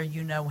out there.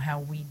 You know how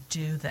we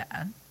do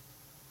that.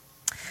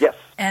 Yes,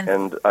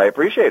 and I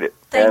appreciate it.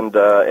 Thank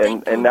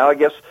and now I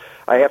guess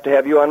I have to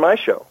have you on my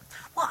show.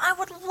 Well, I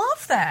would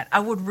love that. I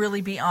would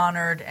really be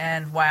honored,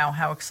 and wow,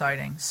 how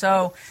exciting.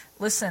 So,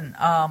 listen,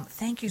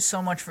 thank you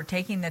so much for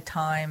taking the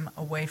time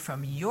away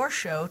from your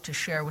show to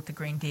share with the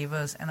Green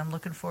Divas, and I'm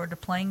looking forward to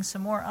playing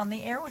some more on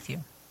the air with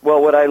you. Well,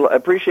 what I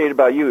appreciate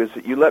about you is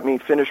that you let me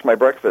finish my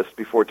breakfast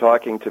before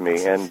talking to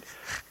me. And,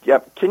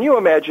 can you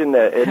imagine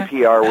that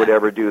NPR would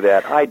ever do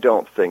that? I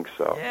don't think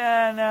so.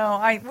 Yeah, no.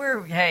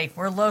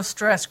 We're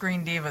low-stress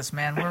Green Divas,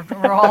 man.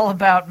 We're all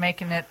about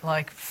making it,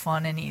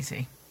 fun and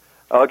easy.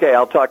 Okay,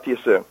 I'll talk to you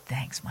soon.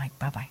 Thanks, Mike.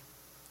 Bye-bye.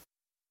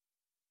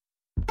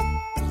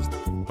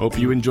 Hope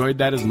you enjoyed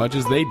that as much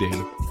as they did.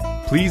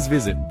 Please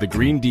visit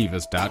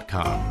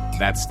thegreendivas.com.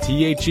 That's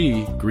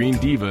THE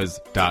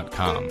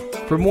greendivas.com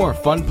for more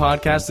fun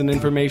podcasts and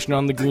information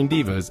on the Green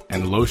Divas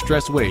and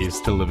low-stress ways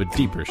to live a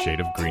deeper shade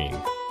of green.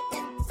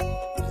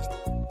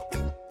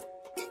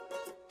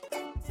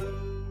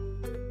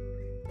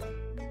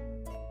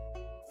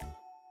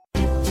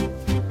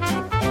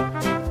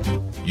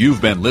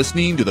 You've been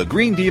listening to the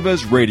Green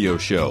Divas Radio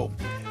Show.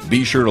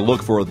 Be sure to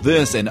look for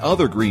this and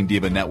other Green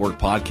Diva Network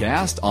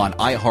podcasts on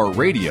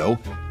iHeartRadio,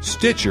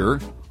 Stitcher,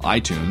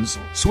 iTunes,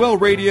 Swell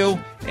Radio,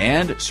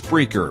 and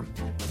Spreaker.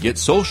 Get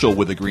social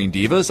with the Green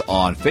Divas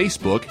on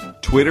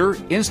Facebook, Twitter,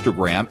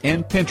 Instagram,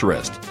 and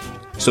Pinterest.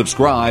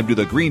 Subscribe to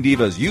the Green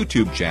Divas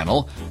YouTube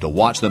channel to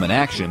watch them in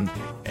action.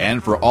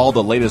 And for all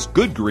the latest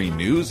good green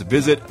news,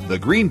 visit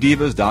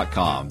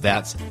thegreendivas.com.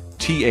 That's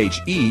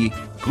THE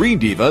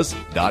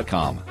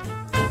greendivas.com.